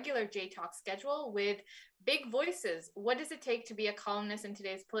our regular JTalk schedule with Big Voices. What does it take to be a columnist in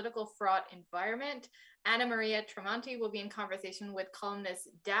today's political fraught environment? Anna Maria Tremonti will be in conversation with columnist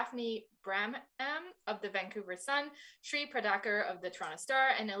Daphne Bramham of the Vancouver Sun, Sri Pradakar of the Toronto Star,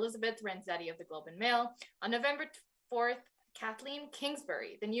 and Elizabeth Renzetti of the Globe and Mail. On November 4th, Kathleen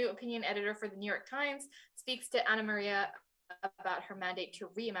Kingsbury, the new opinion editor for the New York Times, speaks to Anna Maria about her mandate to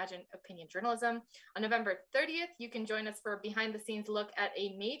reimagine opinion journalism. On November 30th, you can join us for a behind-the-scenes look at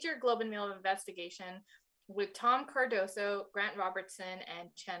a major Globe and Mail investigation with Tom Cardoso, Grant Robertson, and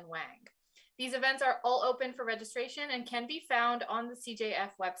Chen Wang. These events are all open for registration and can be found on the CJF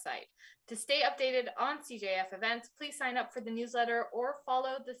website. To stay updated on CJF events, please sign up for the newsletter or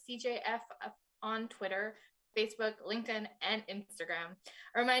follow the CJF on Twitter, Facebook, LinkedIn, and Instagram.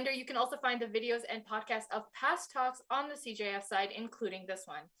 A reminder, you can also find the videos and podcasts of past talks on the CJF site, including this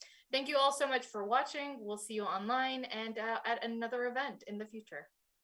one. Thank you all so much for watching. We'll see you online and at another event in the future.